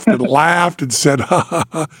laughed and laughed and said, ha, ha,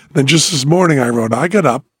 ha. Then just this morning I wrote, I got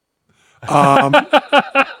up.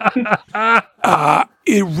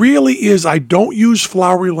 It really is. I don't use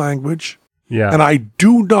flowery language. Yeah. And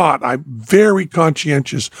I'm very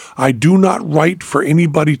conscientious. I do not write for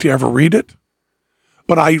anybody to ever read it,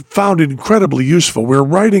 but I found it incredibly useful. We're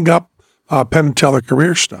writing up Penn and Teller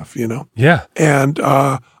career stuff, Yeah. And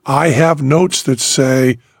I have notes that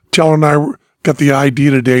say, Teller and I got the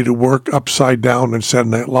idea today to work upside down on Saturday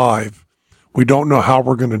Night Live. We don't know how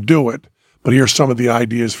we're going to do it, but here's some of the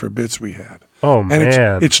ideas for bits we had. Oh, man.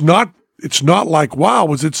 And it's not like, wow,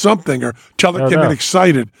 was it something? Or Teller came in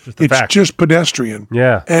excited. It's just pedestrian.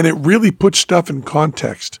 Yeah. And it really puts stuff in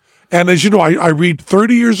context. And as you know, I read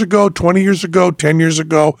 30 years ago, 20 years ago, 10 years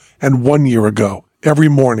ago, and 1 year ago, every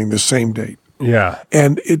morning, the same date. Yeah.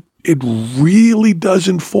 And it really does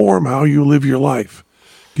inform how you live your life.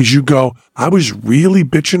 Because you go, I was really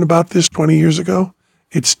bitching about this 20 years ago.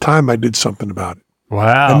 It's time I did something about it.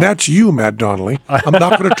 Wow. And that's you, Matt Donnelly. I'm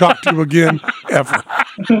not going to talk to you again, ever.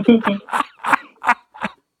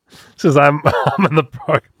 Says I'm in the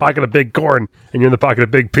pocket of Big Corn, and you're in the pocket of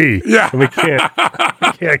Big P. Yeah. And we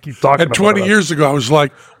can't keep talking. And 20 years ago, I was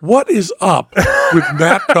like, what is up with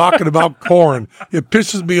Matt talking about corn? It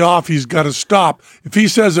pisses me off. He's got to stop. If he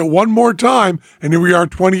says it one more time, and here we are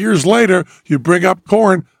 20 years later, you bring up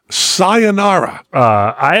corn, sayonara.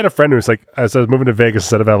 I had a friend who was like, as I was moving to Vegas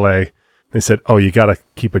instead of LA, they said, oh, you got to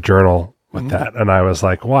keep a journal with that. And I was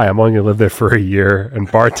like, why? I'm only going to live there for a year and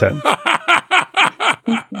bartend.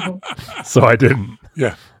 So I didn't.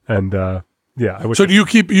 Yeah. And yeah. So do you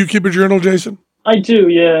keep a journal, Jason? I do,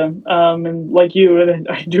 yeah. And like you, and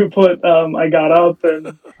I do put I got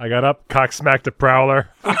up, cock smacked a prowler.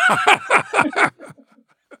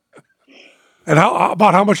 And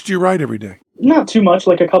how much do you write every day? Not too much,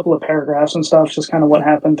 like a couple of paragraphs and stuff, just kind of what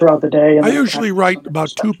happened throughout the day. And I usually write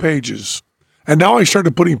about 2 pages. And now I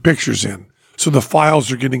started putting pictures in. So the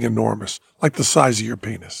files are getting enormous, like the size of your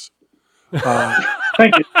penis.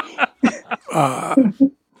 Thank you.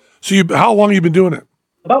 So how long have you been doing it?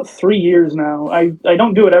 About 3 years now. I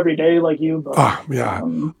don't do it every day like you, but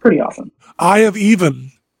pretty often. I have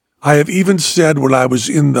even said when I was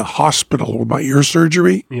in the hospital with my ear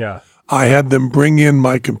surgery, I had them bring in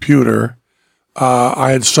my computer.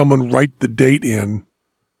 I had someone write the date in,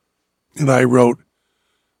 and I wrote,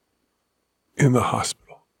 in the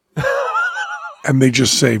hospital. And they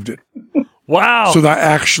just saved it. Wow. So that I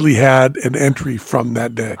actually had an entry from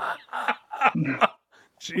that day.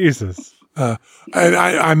 Jesus. And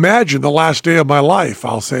I imagine the last day of my life,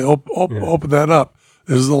 I'll say, open that up.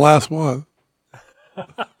 This is the last one.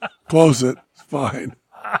 Close it. It's fine.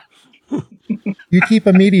 You keep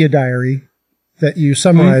a media diary that you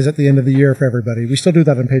summarize at the end of the year for everybody. We still do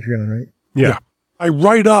that on Patreon, right? Yeah. I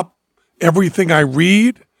write up everything I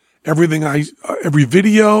read, every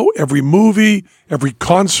video, every movie, every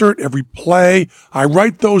concert, every play. I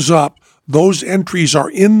write those up. Those entries are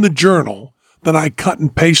in the journal. Then I cut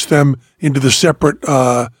and paste them into the separate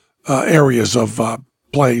areas of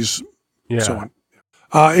plays and so on.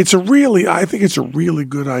 I think it's a really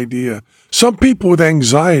good idea. Some people with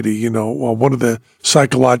anxiety, one of the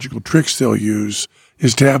psychological tricks they'll use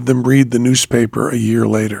is to have them read the newspaper a year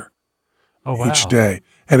later each day.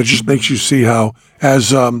 And it just makes you see how, as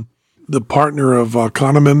the partner of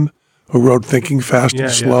Kahneman, who wrote Thinking Fast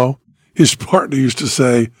and Slow, his partner used to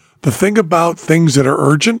say, the thing about things that are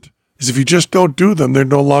urgent is if you just don't do them, they're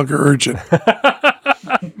no longer urgent.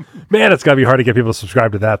 Man, it's got to be hard to get people to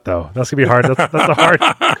subscribe to that, though. That's going to be hard.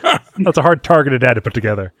 That's a hard targeted ad to put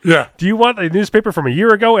together. Yeah. Do you want a newspaper from a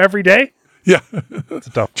year ago every day? Yeah. That's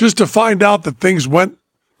tough. Just to find out that things went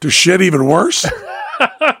to shit even worse?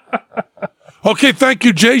 Okay, thank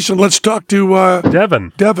you, Jason. Let's talk to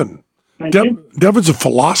Devin. Devin's a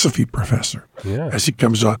philosophy professor as he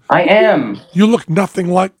comes on. I am. You look nothing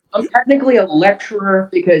like... I'm technically a lecturer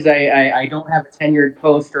because I don't have a tenured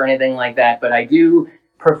post or anything like that, but I do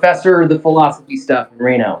professor the philosophy stuff in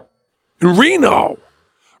Reno. In Reno?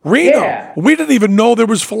 Yeah. We didn't even know there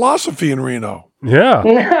was philosophy in Reno. Yeah.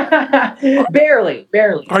 Barely.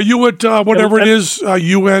 Are you at whatever it is,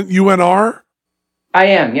 UNR? I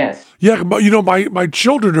am, yes. Yeah, but my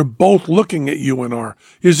children are both looking at UNR.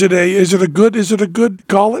 Is it a good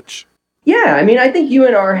college? Yeah, I mean, I think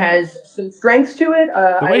UNR has some strengths to it.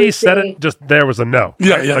 The way he said it, just there was a no.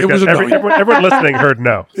 Yeah, like it was a no. Everyone listening heard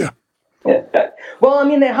no. Yeah. Well, I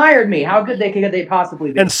mean, they hired me. How good could they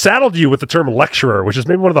possibly be? And saddled you with the term lecturer, which is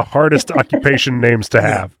maybe one of the hardest occupation names to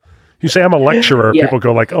have. You say I'm a lecturer, people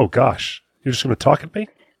go like, oh gosh, you're just going to talk at me?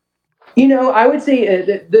 I would say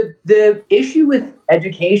the issue with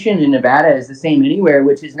education in Nevada is the same anywhere,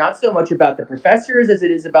 which is not so much about the professors as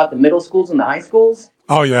it is about the middle schools and the high schools.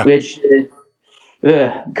 Oh, yeah. Which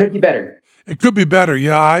could be better. It could be better,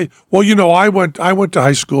 yeah. I went to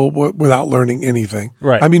high school without learning anything.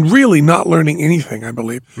 Right. I mean, really not learning anything, I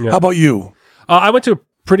believe. Yeah. How about you? I went to a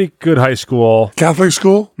pretty good high school. Catholic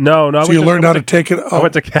school? No. So you learned how to take it? Oh. I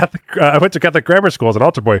went to Catholic grammar schools in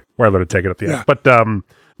Altar Boy, where I learned to take it at the end. But then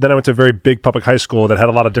I went to a very big public high school that had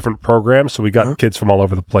a lot of different programs. So we got kids from all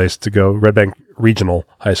over the place to go. Red Bank Regional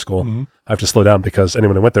High School. Mm-hmm. I have to slow down because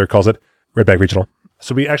anyone who went there calls it Red Bank Regional.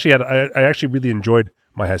 So we actually I actually really enjoyed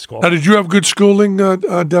my high school. Now, did you have good schooling,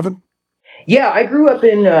 Devin? Yeah, I grew up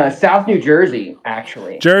in South New Jersey,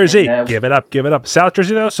 actually. Jersey. Give it up. South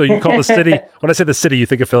Jersey, though? So you call the city, when I say the city, you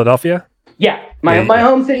think of Philadelphia? Yeah. My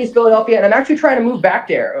home city is Philadelphia, and I'm actually trying to move back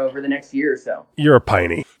there over the next year or so. You're a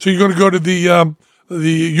piney. So you're going to go to the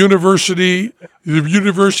University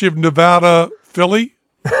of Nevada, Philly?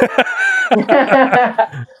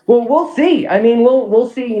 Well, we'll see. I mean, we'll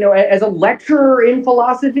see. As a lecturer in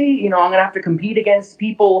philosophy, I'm going to have to compete against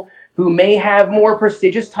people who may have more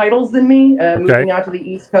prestigious titles than me, moving out to the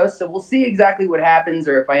East Coast. So we'll see exactly what happens,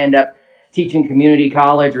 or if I end up teaching community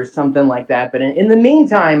college or something like that. But in the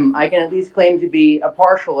meantime, I can at least claim to be a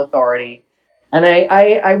partial authority. And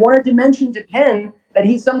I wanted to mention to Penn that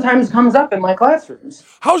he sometimes comes up in my classrooms.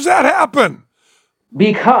 How's that happen?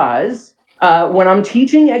 Because when I'm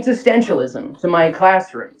teaching existentialism to my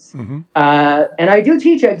classrooms, and I do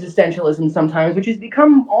teach existentialism sometimes, which has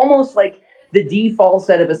become almost like the default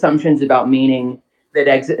set of assumptions about meaning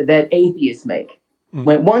that atheists make.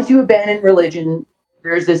 Once you abandon religion,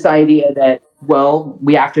 there's this idea that, well,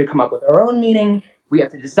 we have to come up with our own meaning. We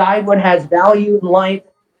have to decide what has value in life.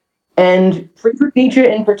 And Friedrich Nietzsche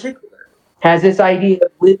in particular has this idea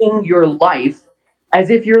of living your life as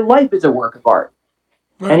if your life is a work of art.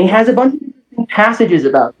 And he has a bunch of interesting passages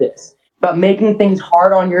about this, about making things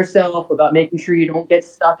hard on yourself, about making sure you don't get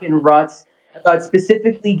stuck in ruts, about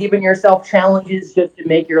specifically giving yourself challenges just to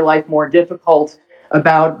make your life more difficult,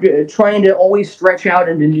 about trying to always stretch out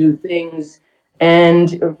into new things. And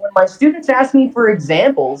when my students ask me for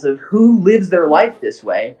examples of who lives their life this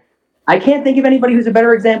way, I can't think of anybody who's a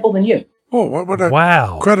better example than you. Oh, what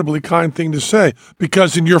an incredibly kind thing to say.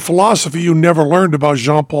 Because in your philosophy, you never learned about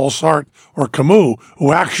Jean-Paul Sartre or Camus,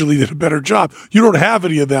 who actually did a better job. You don't have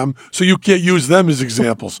any of them, so you can't use them as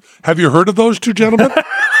examples. Have you heard of those two gentlemen?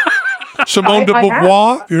 Simone de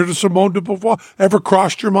Beauvoir? Have you heard of Simone de Beauvoir? Ever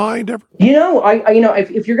crossed your mind? Ever?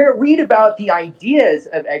 If you're going to read about the ideas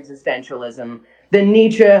of existentialism, then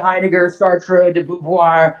Nietzsche, Heidegger, Sartre, de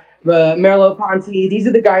Beauvoir, Merleau-Ponty, these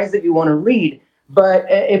are the guys that you want to read. But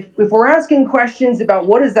if we're asking questions about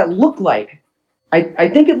what does that look like, I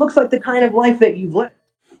think it looks like the kind of life that you've lived.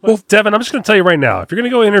 Well, Devin, I'm just going to tell you right now, if you're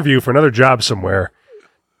going to go interview for another job somewhere,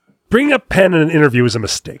 bring a pen in an interview is a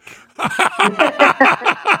mistake. I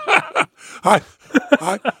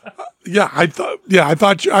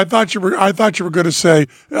thought you were going to say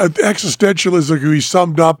existentialism can be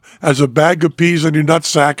summed up as a bag of peas on your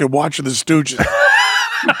nutsack and watching the Stooges.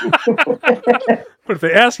 But if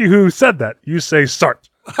they ask you who said that, you say Sartre.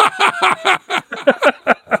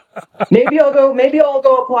 Maybe I'll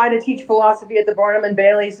go apply to teach philosophy at the Barnum and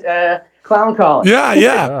Bailey's Clown College.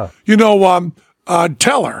 Yeah. You know,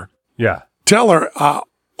 Teller. Yeah. Teller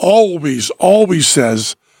always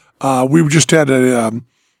says. We just had an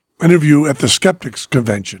interview at the Skeptics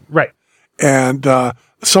Convention. Right. And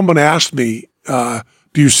someone asked me,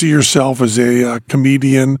 do you see yourself as a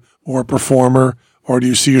comedian or a performer, or do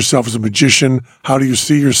you see yourself as a magician? How do you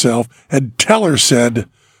see yourself? And Teller said,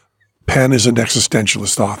 Penn is an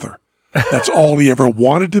existentialist author. That's all he ever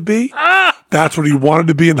wanted to be. That's what he wanted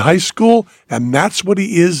to be in high school, and that's what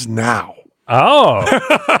he is now. Oh.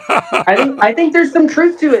 I think there's some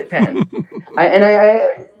truth to it, Penn.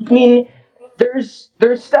 I mean, there's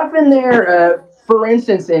stuff in there, for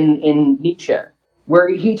instance, in Nietzsche, where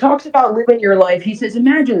he talks about living your life. He says,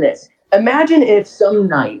 imagine this. Imagine if some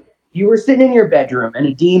night you were sitting in your bedroom and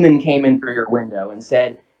a demon came in through your window and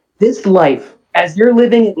said, this life, as you're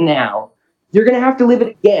living it now, you're going to have to live it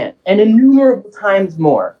again and innumerable times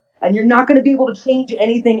more. And you're not going to be able to change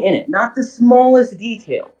anything in it, not the smallest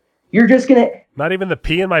detail. You're just going to... Not even the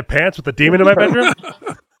pee in my pants with the demon in my bedroom?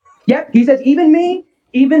 Yep. He says, even me,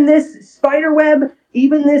 even this spider web,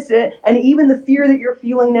 even this, and even the fear that you're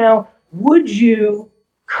feeling now, would you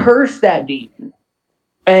curse that demon?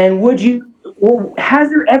 And has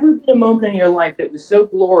there ever been a moment in your life that was so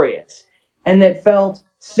glorious and that felt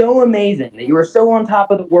so amazing that you were so on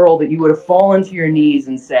top of the world that you would have fallen to your knees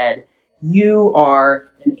and said, you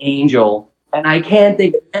are an angel, and I can't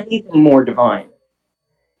think of anything more divine?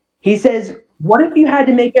 He says, what if you had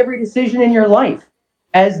to make every decision in your life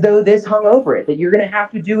as though this hung over it, that you're going to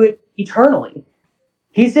have to do it eternally?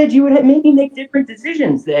 He said you would maybe make different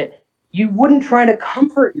decisions, that you wouldn't try to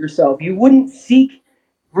comfort yourself. You wouldn't seek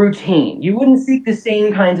routine. You wouldn't seek the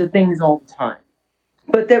same kinds of things all the time.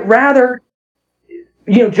 But that rather,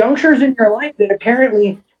 junctures in your life that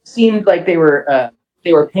apparently seemed like they were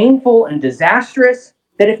painful and disastrous,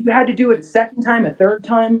 that if you had to do it a second time, a third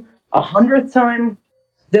time, 100th time,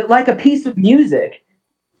 that like a piece of music,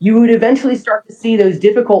 you would eventually start to see those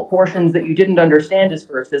difficult portions that you didn't understand as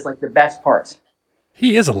first as like the best parts.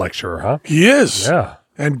 He is a lecturer, huh? He is. Yeah.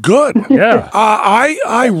 And good. Yeah.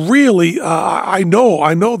 I really, I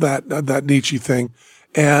know that Nietzsche thing,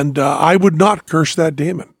 and I would not curse that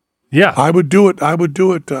demon. Yeah. I would do it. I would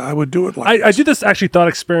do it like I did this actually thought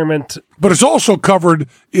experiment. But it's also covered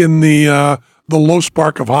in the Low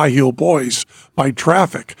Spark of High Heel Boys by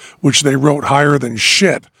Traffic, which they wrote higher than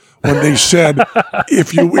shit when they said,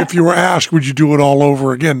 if you were asked, would you do it all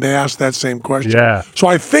over again? They asked that same question. Yeah. So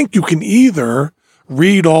I think you can either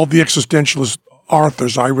read all the existentialist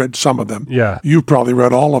authors. I read some of them. Yeah. You've probably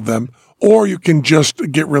read all of them. Or you can just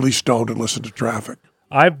get really stoned and listen to traffic.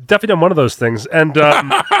 I've definitely done one of those things. And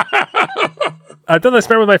I've done this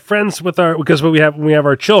with my friends because when we have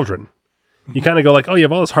our children. You kind of go like, oh, you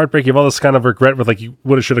have all this heartbreak, you have all this kind of regret with like you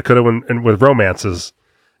woulda, shoulda, coulda, and with romances.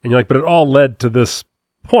 And you're like, but it all led to this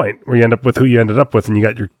point where you end up with who you ended up with, and you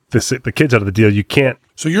got the kids out of the deal. You can't.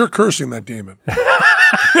 So you're cursing that demon.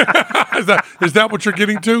 Is that what you're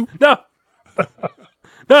getting to? No.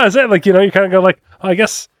 No, is that like, you kind of go like, oh, I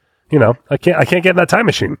guess, I can't get in that time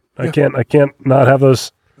machine. I can't not have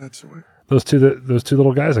those. That's the way. Those two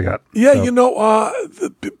little guys I got. Yeah, so.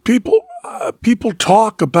 People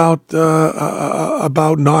talk about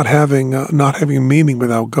not having a meaning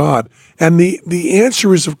without God, and the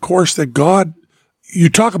answer is, of course, that God. You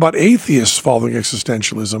talk about atheists following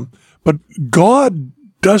existentialism, but God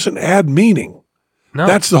doesn't add meaning. No.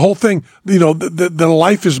 That's the whole thing. The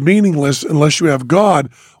life is meaningless unless you have God.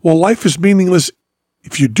 Well, life is meaningless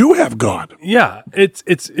if you do have God. Yeah, it's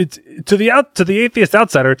to the atheist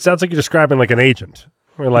outsider, it sounds like you're describing like an agent.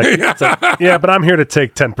 We're like, yeah, but I'm here to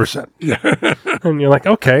take 10%. Yeah, and you're like,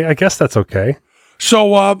 okay, I guess that's okay.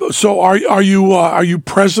 So are you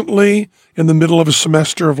presently in the middle of a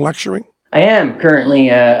semester of lecturing? I am currently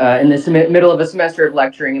in the middle of a semester of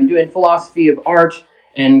lecturing. I'm doing philosophy of art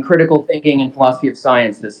and critical thinking and philosophy of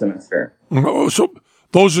science this semester. So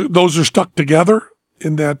those are stuck together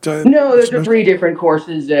in that? No, those are 3 different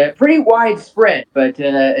courses. Pretty widespread, but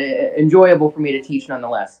enjoyable for me to teach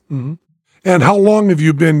nonetheless. Mm-hmm. And how long have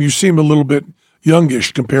you been? You seem a little bit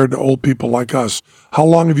youngish compared to old people like us. How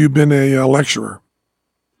long have you been a lecturer?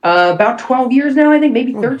 About 12 years now, I think,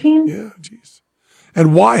 maybe 13. Yeah, jeez.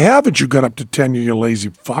 And why haven't you got up to tenure, you lazy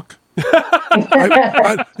fuck?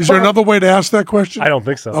 Is there another way to ask that question? I don't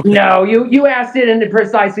think so. Okay. No, you asked it in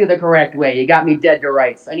precisely the correct way. You got me dead to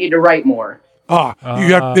rights. I need to write more.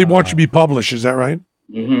 They want you to be published. Is that right?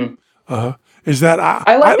 Mm-hmm. Is that?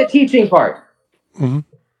 I like the teaching part. Mm-hmm.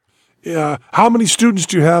 Yeah. How many students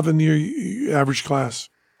do you have in your average class?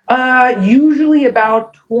 Usually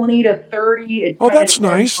about 20 to 30. That's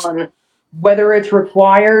nice. On whether it's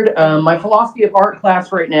required. My philosophy of art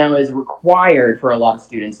class right now is required for a lot of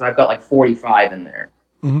students. So I've got like 45 in there.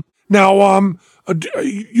 Mm-hmm. Now,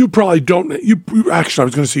 you probably don't. Actually, I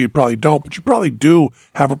was going to say you probably don't, but you probably do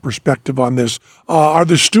have a perspective on this. Are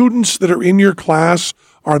the students that are in your class,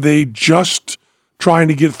 are they just trying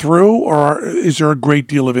to get through, or is there a great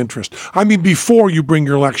deal of interest? I mean, before you bring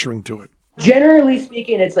your lecturing to it. Generally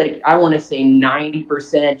speaking, it's like, I want to say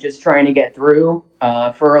 90% just trying to get through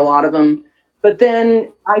for a lot of them. But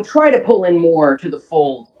then I try to pull in more to the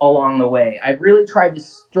fold along the way. I've really tried to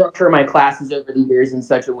structure my classes over the years in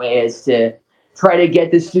such a way as to try to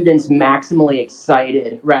get the students maximally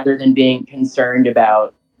excited rather than being concerned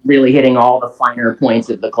about really hitting all the finer points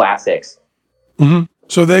of the classics. Mm-hmm.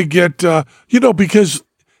 So they get, because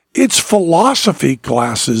it's philosophy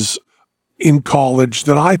classes in college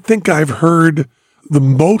that I think I've heard the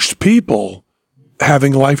most people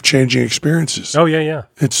having life-changing experiences. Oh, yeah.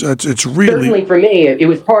 It's really... Certainly for me, it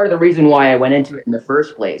was part of the reason why I went into it in the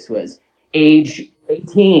first place was age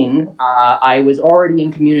 18. I was already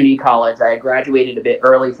in community college. I had graduated a bit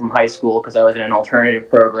early from high school because I was in an alternative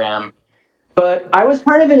program. But I was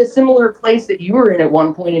kind of in a similar place that you were in at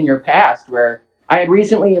one point in your past, where I had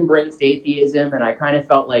recently embraced atheism, and I kind of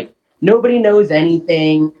felt like nobody knows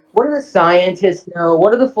anything. What do the scientists know?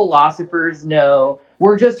 What do the philosophers know?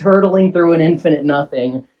 We're just hurtling through an infinite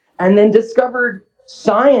nothing. And then discovered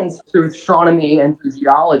science through astronomy and through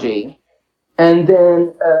geology. And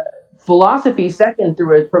then philosophy second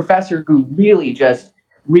through a professor who really just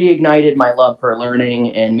reignited my love for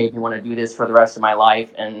learning and made me want to do this for the rest of my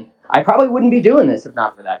life. And I probably wouldn't be doing this if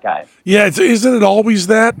not for that guy. Yeah, isn't it always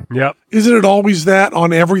that? Yep. Isn't it always that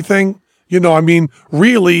on everything?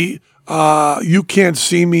 Really, you can't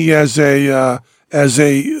see me as a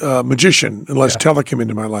magician unless Tella came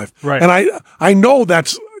into my life. Right. And I know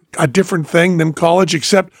that's a different thing than college,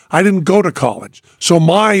 except I didn't go to college. So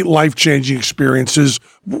my life-changing experiences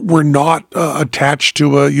were not attached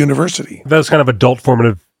to a university. That was kind of adult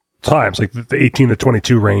formative times, like the 18 to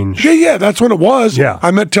 22 range. Yeah, that's when it was. Yeah.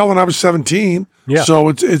 I met Tell when I was 17. Yeah. So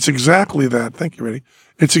it's exactly that. Thank you, Reddy.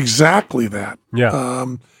 It's exactly that. Yeah.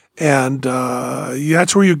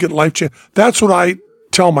 That's where you get life change. That's what I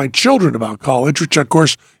tell my children about college, which of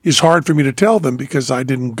course is hard for me to tell them because I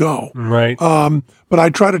didn't go. Right. But I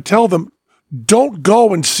try to tell them, don't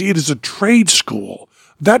go and see it as a trade school.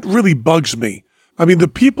 That really bugs me. I mean, the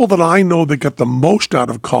people that I know that got the most out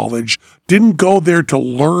of college didn't go there to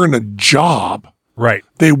learn a job. Right.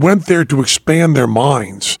 They went there to expand their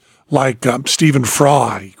minds. like Stephen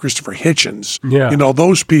Fry, Christopher Hitchens, Yeah.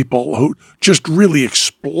 those people who just really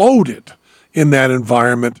exploded in that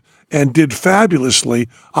environment and did fabulously.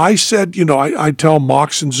 I said, I tell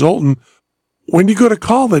Mox and Zoltan, when you go to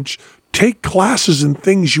college, take classes in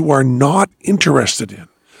things you are not interested in.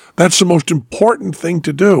 That's the most important thing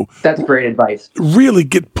to do. That's great advice. Really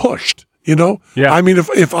get pushed, Yeah. I mean,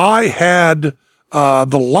 if I had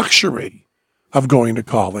the luxury of going to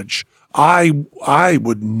college, I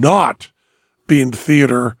would not be in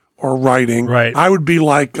theater or writing. Right. I would be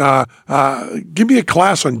like, give me a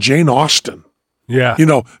class on Jane Austen. Yeah.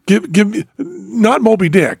 Give me not Moby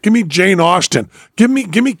Dick. Give me Jane Austen. Give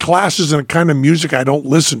me classes in a kind of music I don't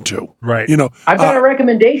listen to. Right. I've got a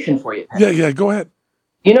recommendation for you. Yeah. Go ahead.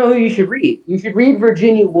 You know who you should read? You should read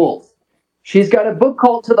Virginia Woolf. She's got a book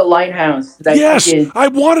called To the Lighthouse. Yes, I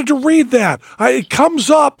wanted to read that. It comes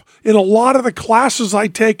up in a lot of the classes I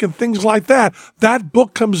take and things like that. That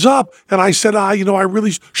book comes up, and I said, I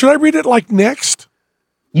really should I read it like next?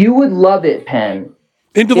 You would love it, Penn.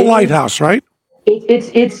 Into the Lighthouse, right?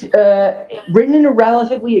 It's written in a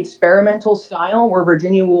relatively experimental style where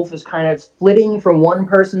Virginia Woolf is kind of flitting from one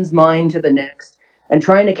person's mind to the next and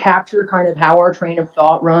trying to capture kind of how our train of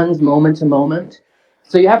thought runs moment to moment.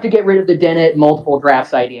 So you have to get rid of the Dennett multiple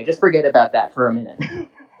drafts idea. Just forget about that for a minute.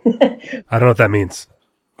 I don't know what that means.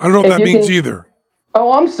 I don't know what that means either.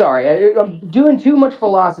 Oh, I'm sorry. I'm doing too much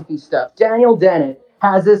philosophy stuff. Daniel Dennett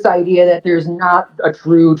has this idea that there's not a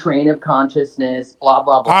true train of consciousness, blah,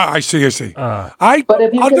 blah, blah. I see. Let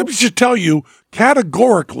me just tell you,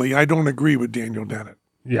 categorically, I don't agree with Daniel Dennett.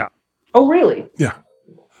 Yeah. Oh, really? Yeah.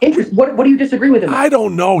 Interesting. What do you disagree with him? I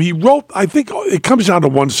don't know. He wrote, I think it comes down to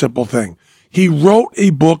one simple thing. He wrote a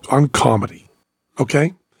book on comedy,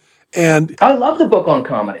 okay? And I love the book on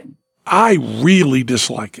comedy. I really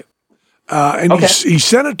dislike it. And Okay. he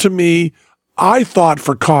sent it to me, I thought,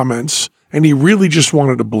 for comments, and he really just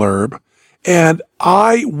wanted a blurb. And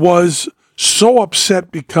I was so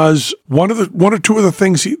upset because one or two of the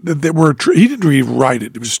things he didn't even write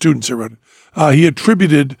it. It was students that wrote it. He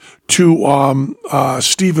attributed to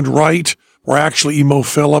Stephen Wright or actually Emo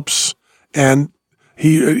Phillips, and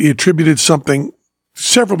he attributed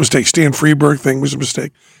several mistakes. Stan Freberg thing was a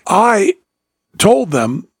mistake. I told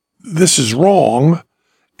them this is wrong,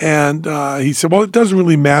 and he said, "Well, it doesn't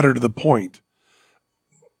really matter to the point."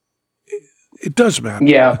 It does matter.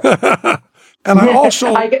 Yeah. And I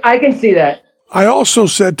also I can see that. I also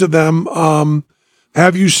said to them,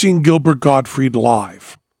 "Have you seen Gilbert Gottfried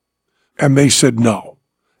live?" And they said no.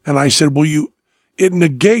 And I said, "Well, it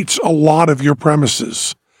negates a lot of your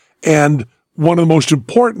premises." And one of the most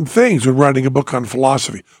important things when writing a book on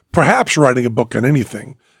philosophy, perhaps writing a book on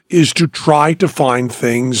anything, is to try to find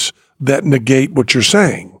things that negate what you're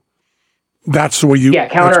saying. That's the way you... Yeah,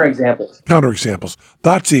 counterexamples. Counterexamples.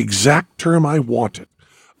 That's the exact term I wanted.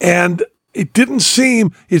 And it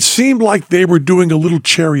seemed like they were doing a little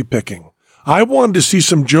cherry picking. I wanted to see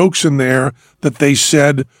some jokes in there that they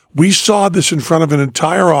said, we saw this in front of an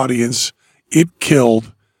entire audience. It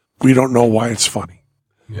killed. We don't know why it's funny.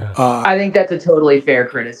 Yeah. I think that's a totally fair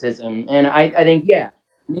criticism. And I think,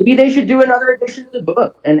 maybe they should do another edition of the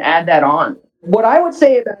book and add that on. What I would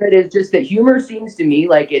say about it is just that humor seems to me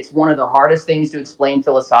like it's one of the hardest things to explain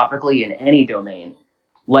philosophically in any domain.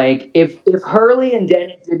 Like, if Hurley and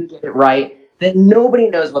Dennett didn't get it right, then nobody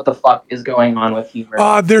knows what the fuck is going on with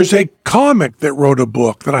humor. There's a comic that wrote a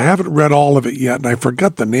book that I haven't read all of it yet, and I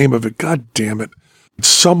forgot the name of it. God damn it. It's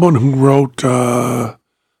someone who wrote...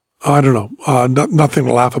 I don't know, Nothing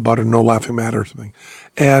to Laugh About or No Laughing Matter or something.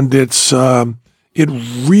 And it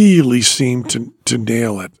really seemed to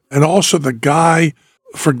nail it. And also the guy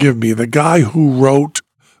who wrote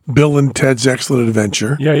Bill and Ted's Excellent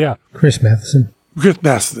Adventure. Yeah. Chris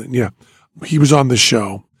Matheson, yeah. He was on the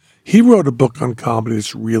show. He wrote a book on comedy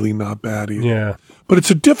that's really not bad either. Yeah. But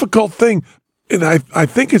it's a difficult thing. And I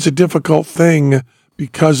think it's a difficult thing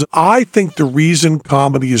because I think the reason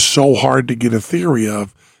comedy is so hard to get a theory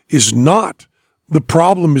of the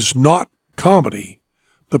problem is not comedy.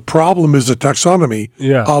 The problem is the taxonomy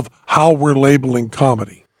of how we're labeling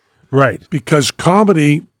comedy. Right. Because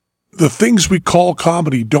comedy, the things we call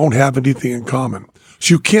comedy don't have anything in common.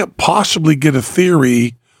 So you can't possibly get a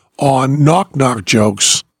theory on knock-knock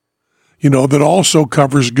jokes, that also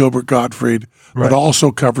covers Gilbert Gottfried, but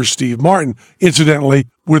also covers Steve Martin, incidentally,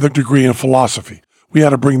 with a degree in philosophy. We had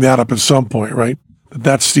to bring that up at some point, right?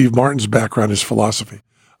 That's Steve Martin's background is philosophy.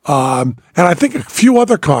 And I think a few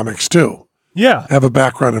other comics too. Yeah. Have a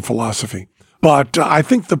background in philosophy. But I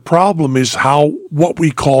think the problem is what we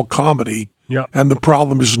call comedy. Yeah. And the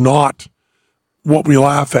problem is not what we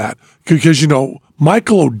laugh at. Because,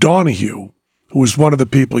 Michael O'Donoghue, who was one of the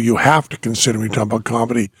people you have to consider when you talk about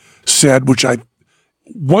comedy, said, which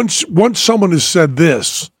once someone has said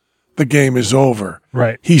this, the game is over.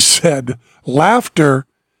 Right. He said, laughter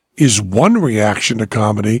is one reaction to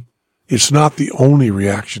comedy. It's not the only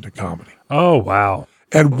reaction to comedy. Oh, wow.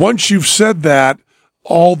 And once you've said that,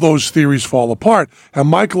 all those theories fall apart. And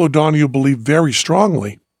Michael O'Donoghue believed very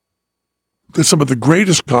strongly that some of the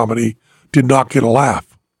greatest comedy did not get a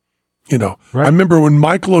laugh. You know, right. I remember when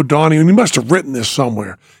Michael O'Donoghue, and he must have written this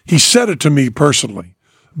somewhere. He said it to me personally,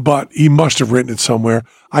 but he must have written it somewhere.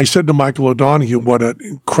 I said to Michael O'Donoghue what an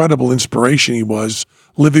incredible inspiration he was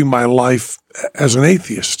living my life as an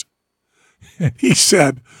atheist. And he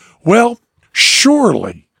said, well,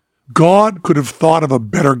 surely God could have thought of a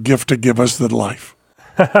better gift to give us than life.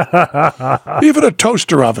 Even a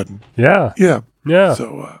toaster oven. Yeah. Yeah. Yeah.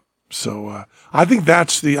 So I think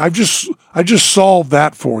that's I just solved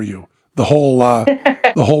that for you. The whole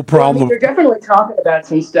problem. Well, I mean, they're definitely talking about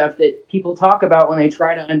some stuff that people talk about when they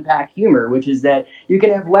try to unpack humor, which is that you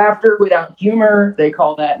can have laughter without humor. They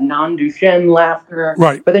call that non-Duchenne laughter.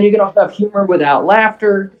 Right. But then you can also have humor without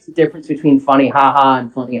laughter. It's the difference between funny ha-ha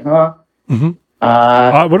and funny huh. Mm-hmm.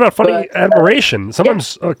 What about funny admiration?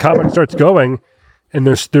 Sometimes a comic starts going, and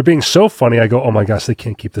they're being so funny, I go, oh my gosh, they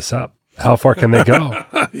can't keep this up. How far can they go?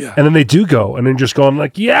 Yeah. And then they do go, and then just going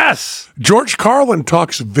like, yes. George Carlin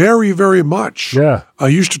talks very, very much. Yeah. He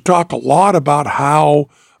used to talk a lot about how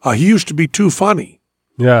he used to be too funny.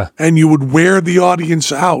 Yeah. And you would wear the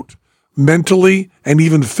audience out mentally and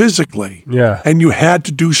even physically. Yeah. And you had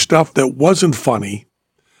to do stuff that wasn't funny,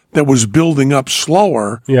 that was building up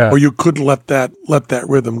slower, or you couldn't let that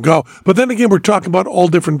rhythm go. But then again, we're talking about all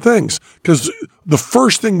different things, because the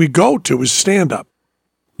first thing we go to is stand-up.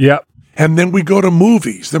 Yep. And then we go to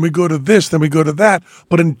movies, then we go to this, then we go to that.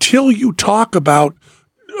 But until you talk about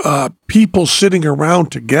people sitting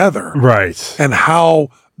around together, right, and how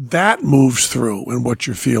that moves through and what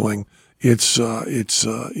you're feeling, it's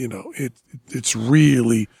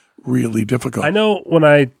really, really difficult. I know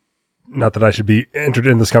not that I should be entered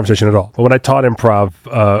in this conversation at all, but when I taught improv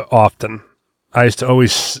often, I used to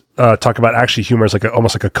always talk about actually humor as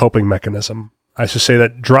almost like a coping mechanism. I used to say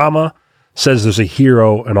that drama says there's a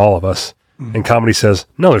hero in all of us, and comedy says,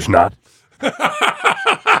 no, there's not.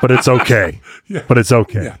 But it's okay. Yeah. But it's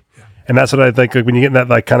okay. Yeah. And that's what I think, when you get in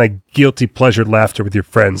that kind of guilty pleasured laughter with your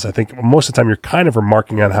friends, I think most of the time you're kind of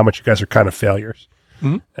remarking on how much you guys are kind of failures.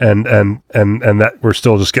 Mm-hmm. And that we're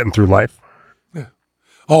still just getting through life. Yeah.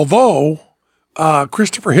 Although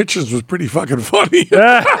Christopher Hitchens was pretty fucking funny.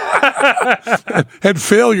 And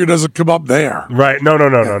failure doesn't come up there. Right.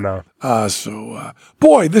 No.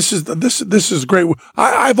 Boy, this is great.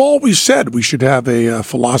 I've always said we should have a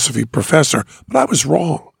philosophy professor, but I was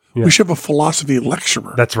wrong. Yeah. We should have a philosophy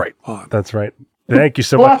lecturer. That's right. That's right. Thank you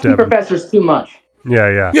so much, Devin. Philosophy professor's too much.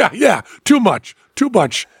 Yeah. Too much.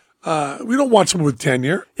 We don't want someone with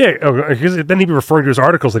tenure. Yeah, because then he'd be referring to his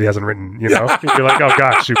articles that he hasn't written, He'd be like, oh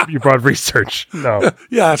gosh, you brought research. No.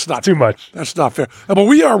 Yeah, that's not too much. That's not fair. But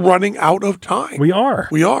we are running out of time. We are.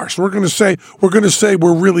 So we're going to say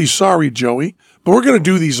we're really sorry, Joey, but we're going to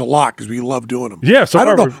do these a lot because we love doing them. Yeah, so I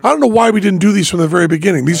don't know why we didn't do these from the very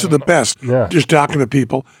beginning. These are the best. Yeah. Just talking to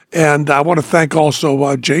people. And I want to thank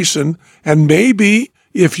also Jason, and maybe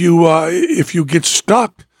if you get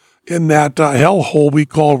stuck in that hellhole we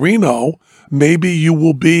call Reno, maybe you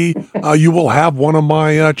will have one of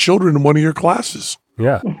my children in one of your classes.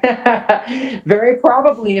 Yeah. Very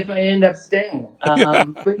probably if I end up staying.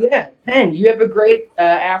 But yeah, Penn, you have a great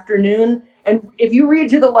afternoon. And if you read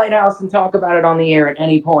To the Lighthouse and talk about it on the air at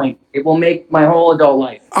any point, it will make my whole adult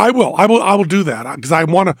life. I will do that because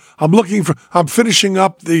I'm finishing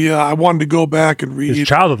up I wanted to go back and read. His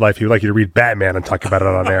childhood life, he would like you to read Batman and talk about it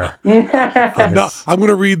on air. No, I'm going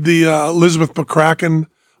to read the Elizabeth McCracken.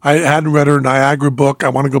 I hadn't read her Niagara book. I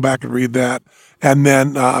want to go back and read that. And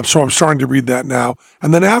then, so I'm starting to read that now.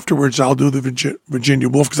 And then afterwards, I'll do the Virginia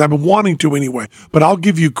Woolf because I've been wanting to anyway. But I'll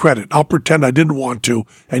give you credit. I'll pretend I didn't want to,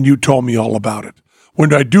 and you told me all about it.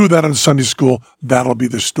 When I do that on Sunday School, that'll be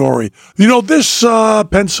the story. This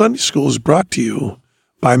Penn Sunday School is brought to you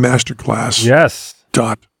by Masterclass. Yes.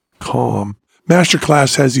 .com.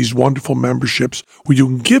 Masterclass has these wonderful memberships where you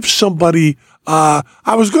can give somebody, I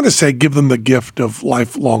was going to say give them the gift of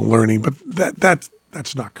lifelong learning, but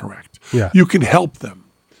that's not correct. Yeah. You can help them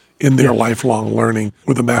in their lifelong learning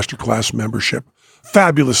with a Masterclass membership.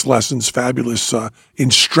 Fabulous lessons, fabulous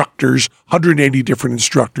instructors, 180 different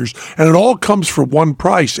instructors, and it all comes for one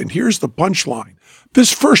price. And here's the punchline.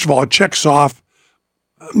 This, first of all, it checks off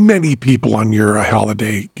many people on your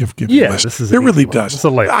holiday gift giving list. This is it really does. It's a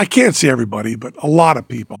layup. I can't say everybody, but a lot of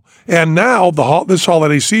people. And now, this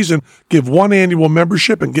holiday season, give one annual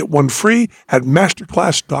membership and get one free at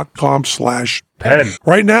masterclass.com/pen.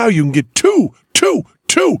 Right now, you can get two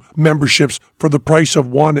memberships for the price of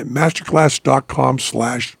one at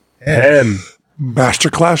masterclass.com/pen.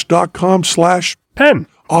 Masterclass.com/pen.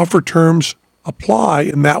 Offer terms apply,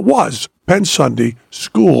 and that was Penn Sunday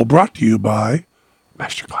School, brought to you by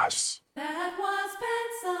Masterclass. That was Penn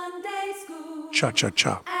Sunday School.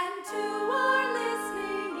 Cha-cha-cha. And to our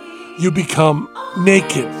listening ears, You become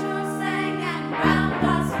naked. nature sang and round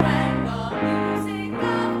us rang the music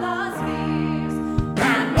of the spheres.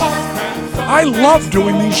 That was Penn Sunday I love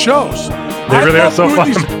doing these shows. They really are so fun.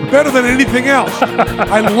 These better than anything else.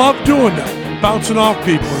 I love doing them. Bouncing off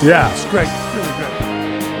people. Yeah. It's great. Really great.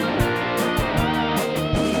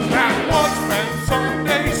 That was Penn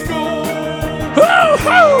Sunday School.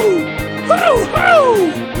 Hoo-hoo!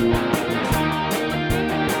 Hoo-hoo!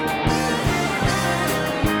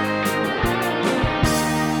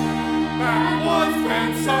 That was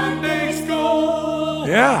Penn Sunday School.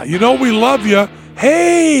 Yeah, you know we love you.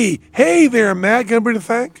 Hey there, Matt. Got anybody to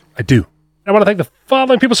thank? I do. I want to thank the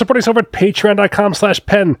following people supporting us over at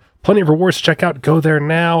patreon.com/pen. Plenty of rewards to check out. Go there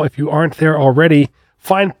now if you aren't there already.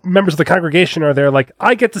 Fine members of the congregation are there, like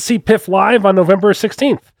I get to see Piff live on November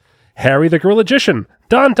 16th. Harry the Gorillagician,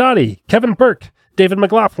 Don Dottie, Kevin Burke, David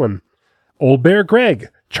McLaughlin, Old Bear Greg,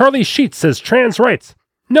 Charlie Sheets says trans rights.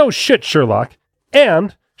 No shit, Sherlock.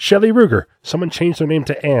 And Shelley Ruger. Someone changed their name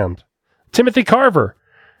to And. Timothy Carver.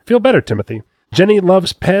 Feel better, Timothy. Jenny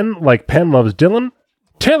loves Penn like Penn loves Dylan.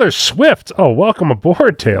 Taylor Swift. Oh, welcome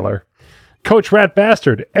aboard, Taylor. Coach Rat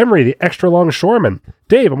Bastard. Emery, the extra longshoreman.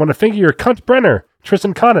 Dave, I want to finger your cunt Brenner.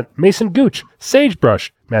 Tristan Conant. Mason Gooch.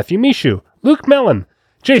 Sagebrush. Matthew Mishu. Luke Mellon.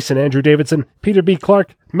 Jason Andrew Davidson. Peter B.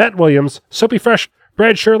 Clark. Matt Williams. Soapy Fresh.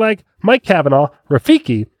 Brad Sherlag. Mike Kavanaugh.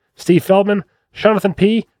 Rafiki. Steve Feldman. Jonathan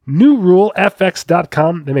P.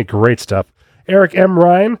 NewRuleFX.com. They make great stuff. Eric M.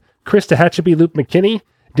 Ryan. Chris Tehachaby. Luke McKinney.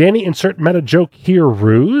 Danny Insert Meta Joke Here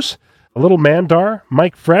Ruse. A Little Mandar.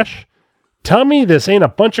 Mike Fresh. Tell me this ain't a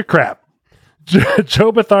bunch of crap.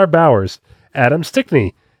 Joe Bathar Bowers. Adam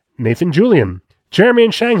Stickney. Nathan Julian. Jeremy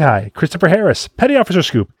in Shanghai. Christopher Harris. Petty Officer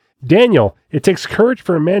Scoop. Daniel. It takes courage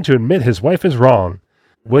for a man to admit his wife is wrong.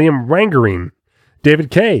 William Rangerine.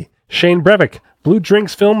 David K. Shane Brevick. Blue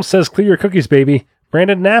Drinks Film says clear your cookies, baby.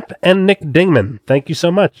 Brandon Knapp and Nick Dingman. Thank you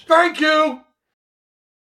so much. Thank you.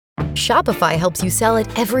 Shopify helps you sell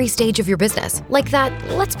at every stage of your business. Like that,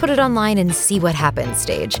 let's put it online and see what happens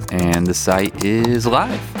stage. And the site is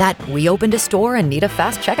live. That we opened a store and need a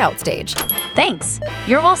fast checkout stage. Thanks.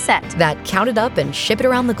 You're all set. That count it up and ship it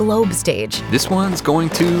around the globe stage. This one's going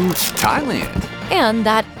to Thailand. And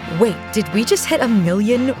that, wait, did we just hit 1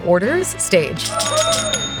 million orders stage?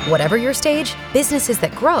 Whatever your stage, businesses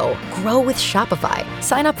that grow with Shopify.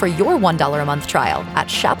 Sign up for your $1 a month trial at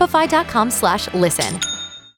shopify.com/listen.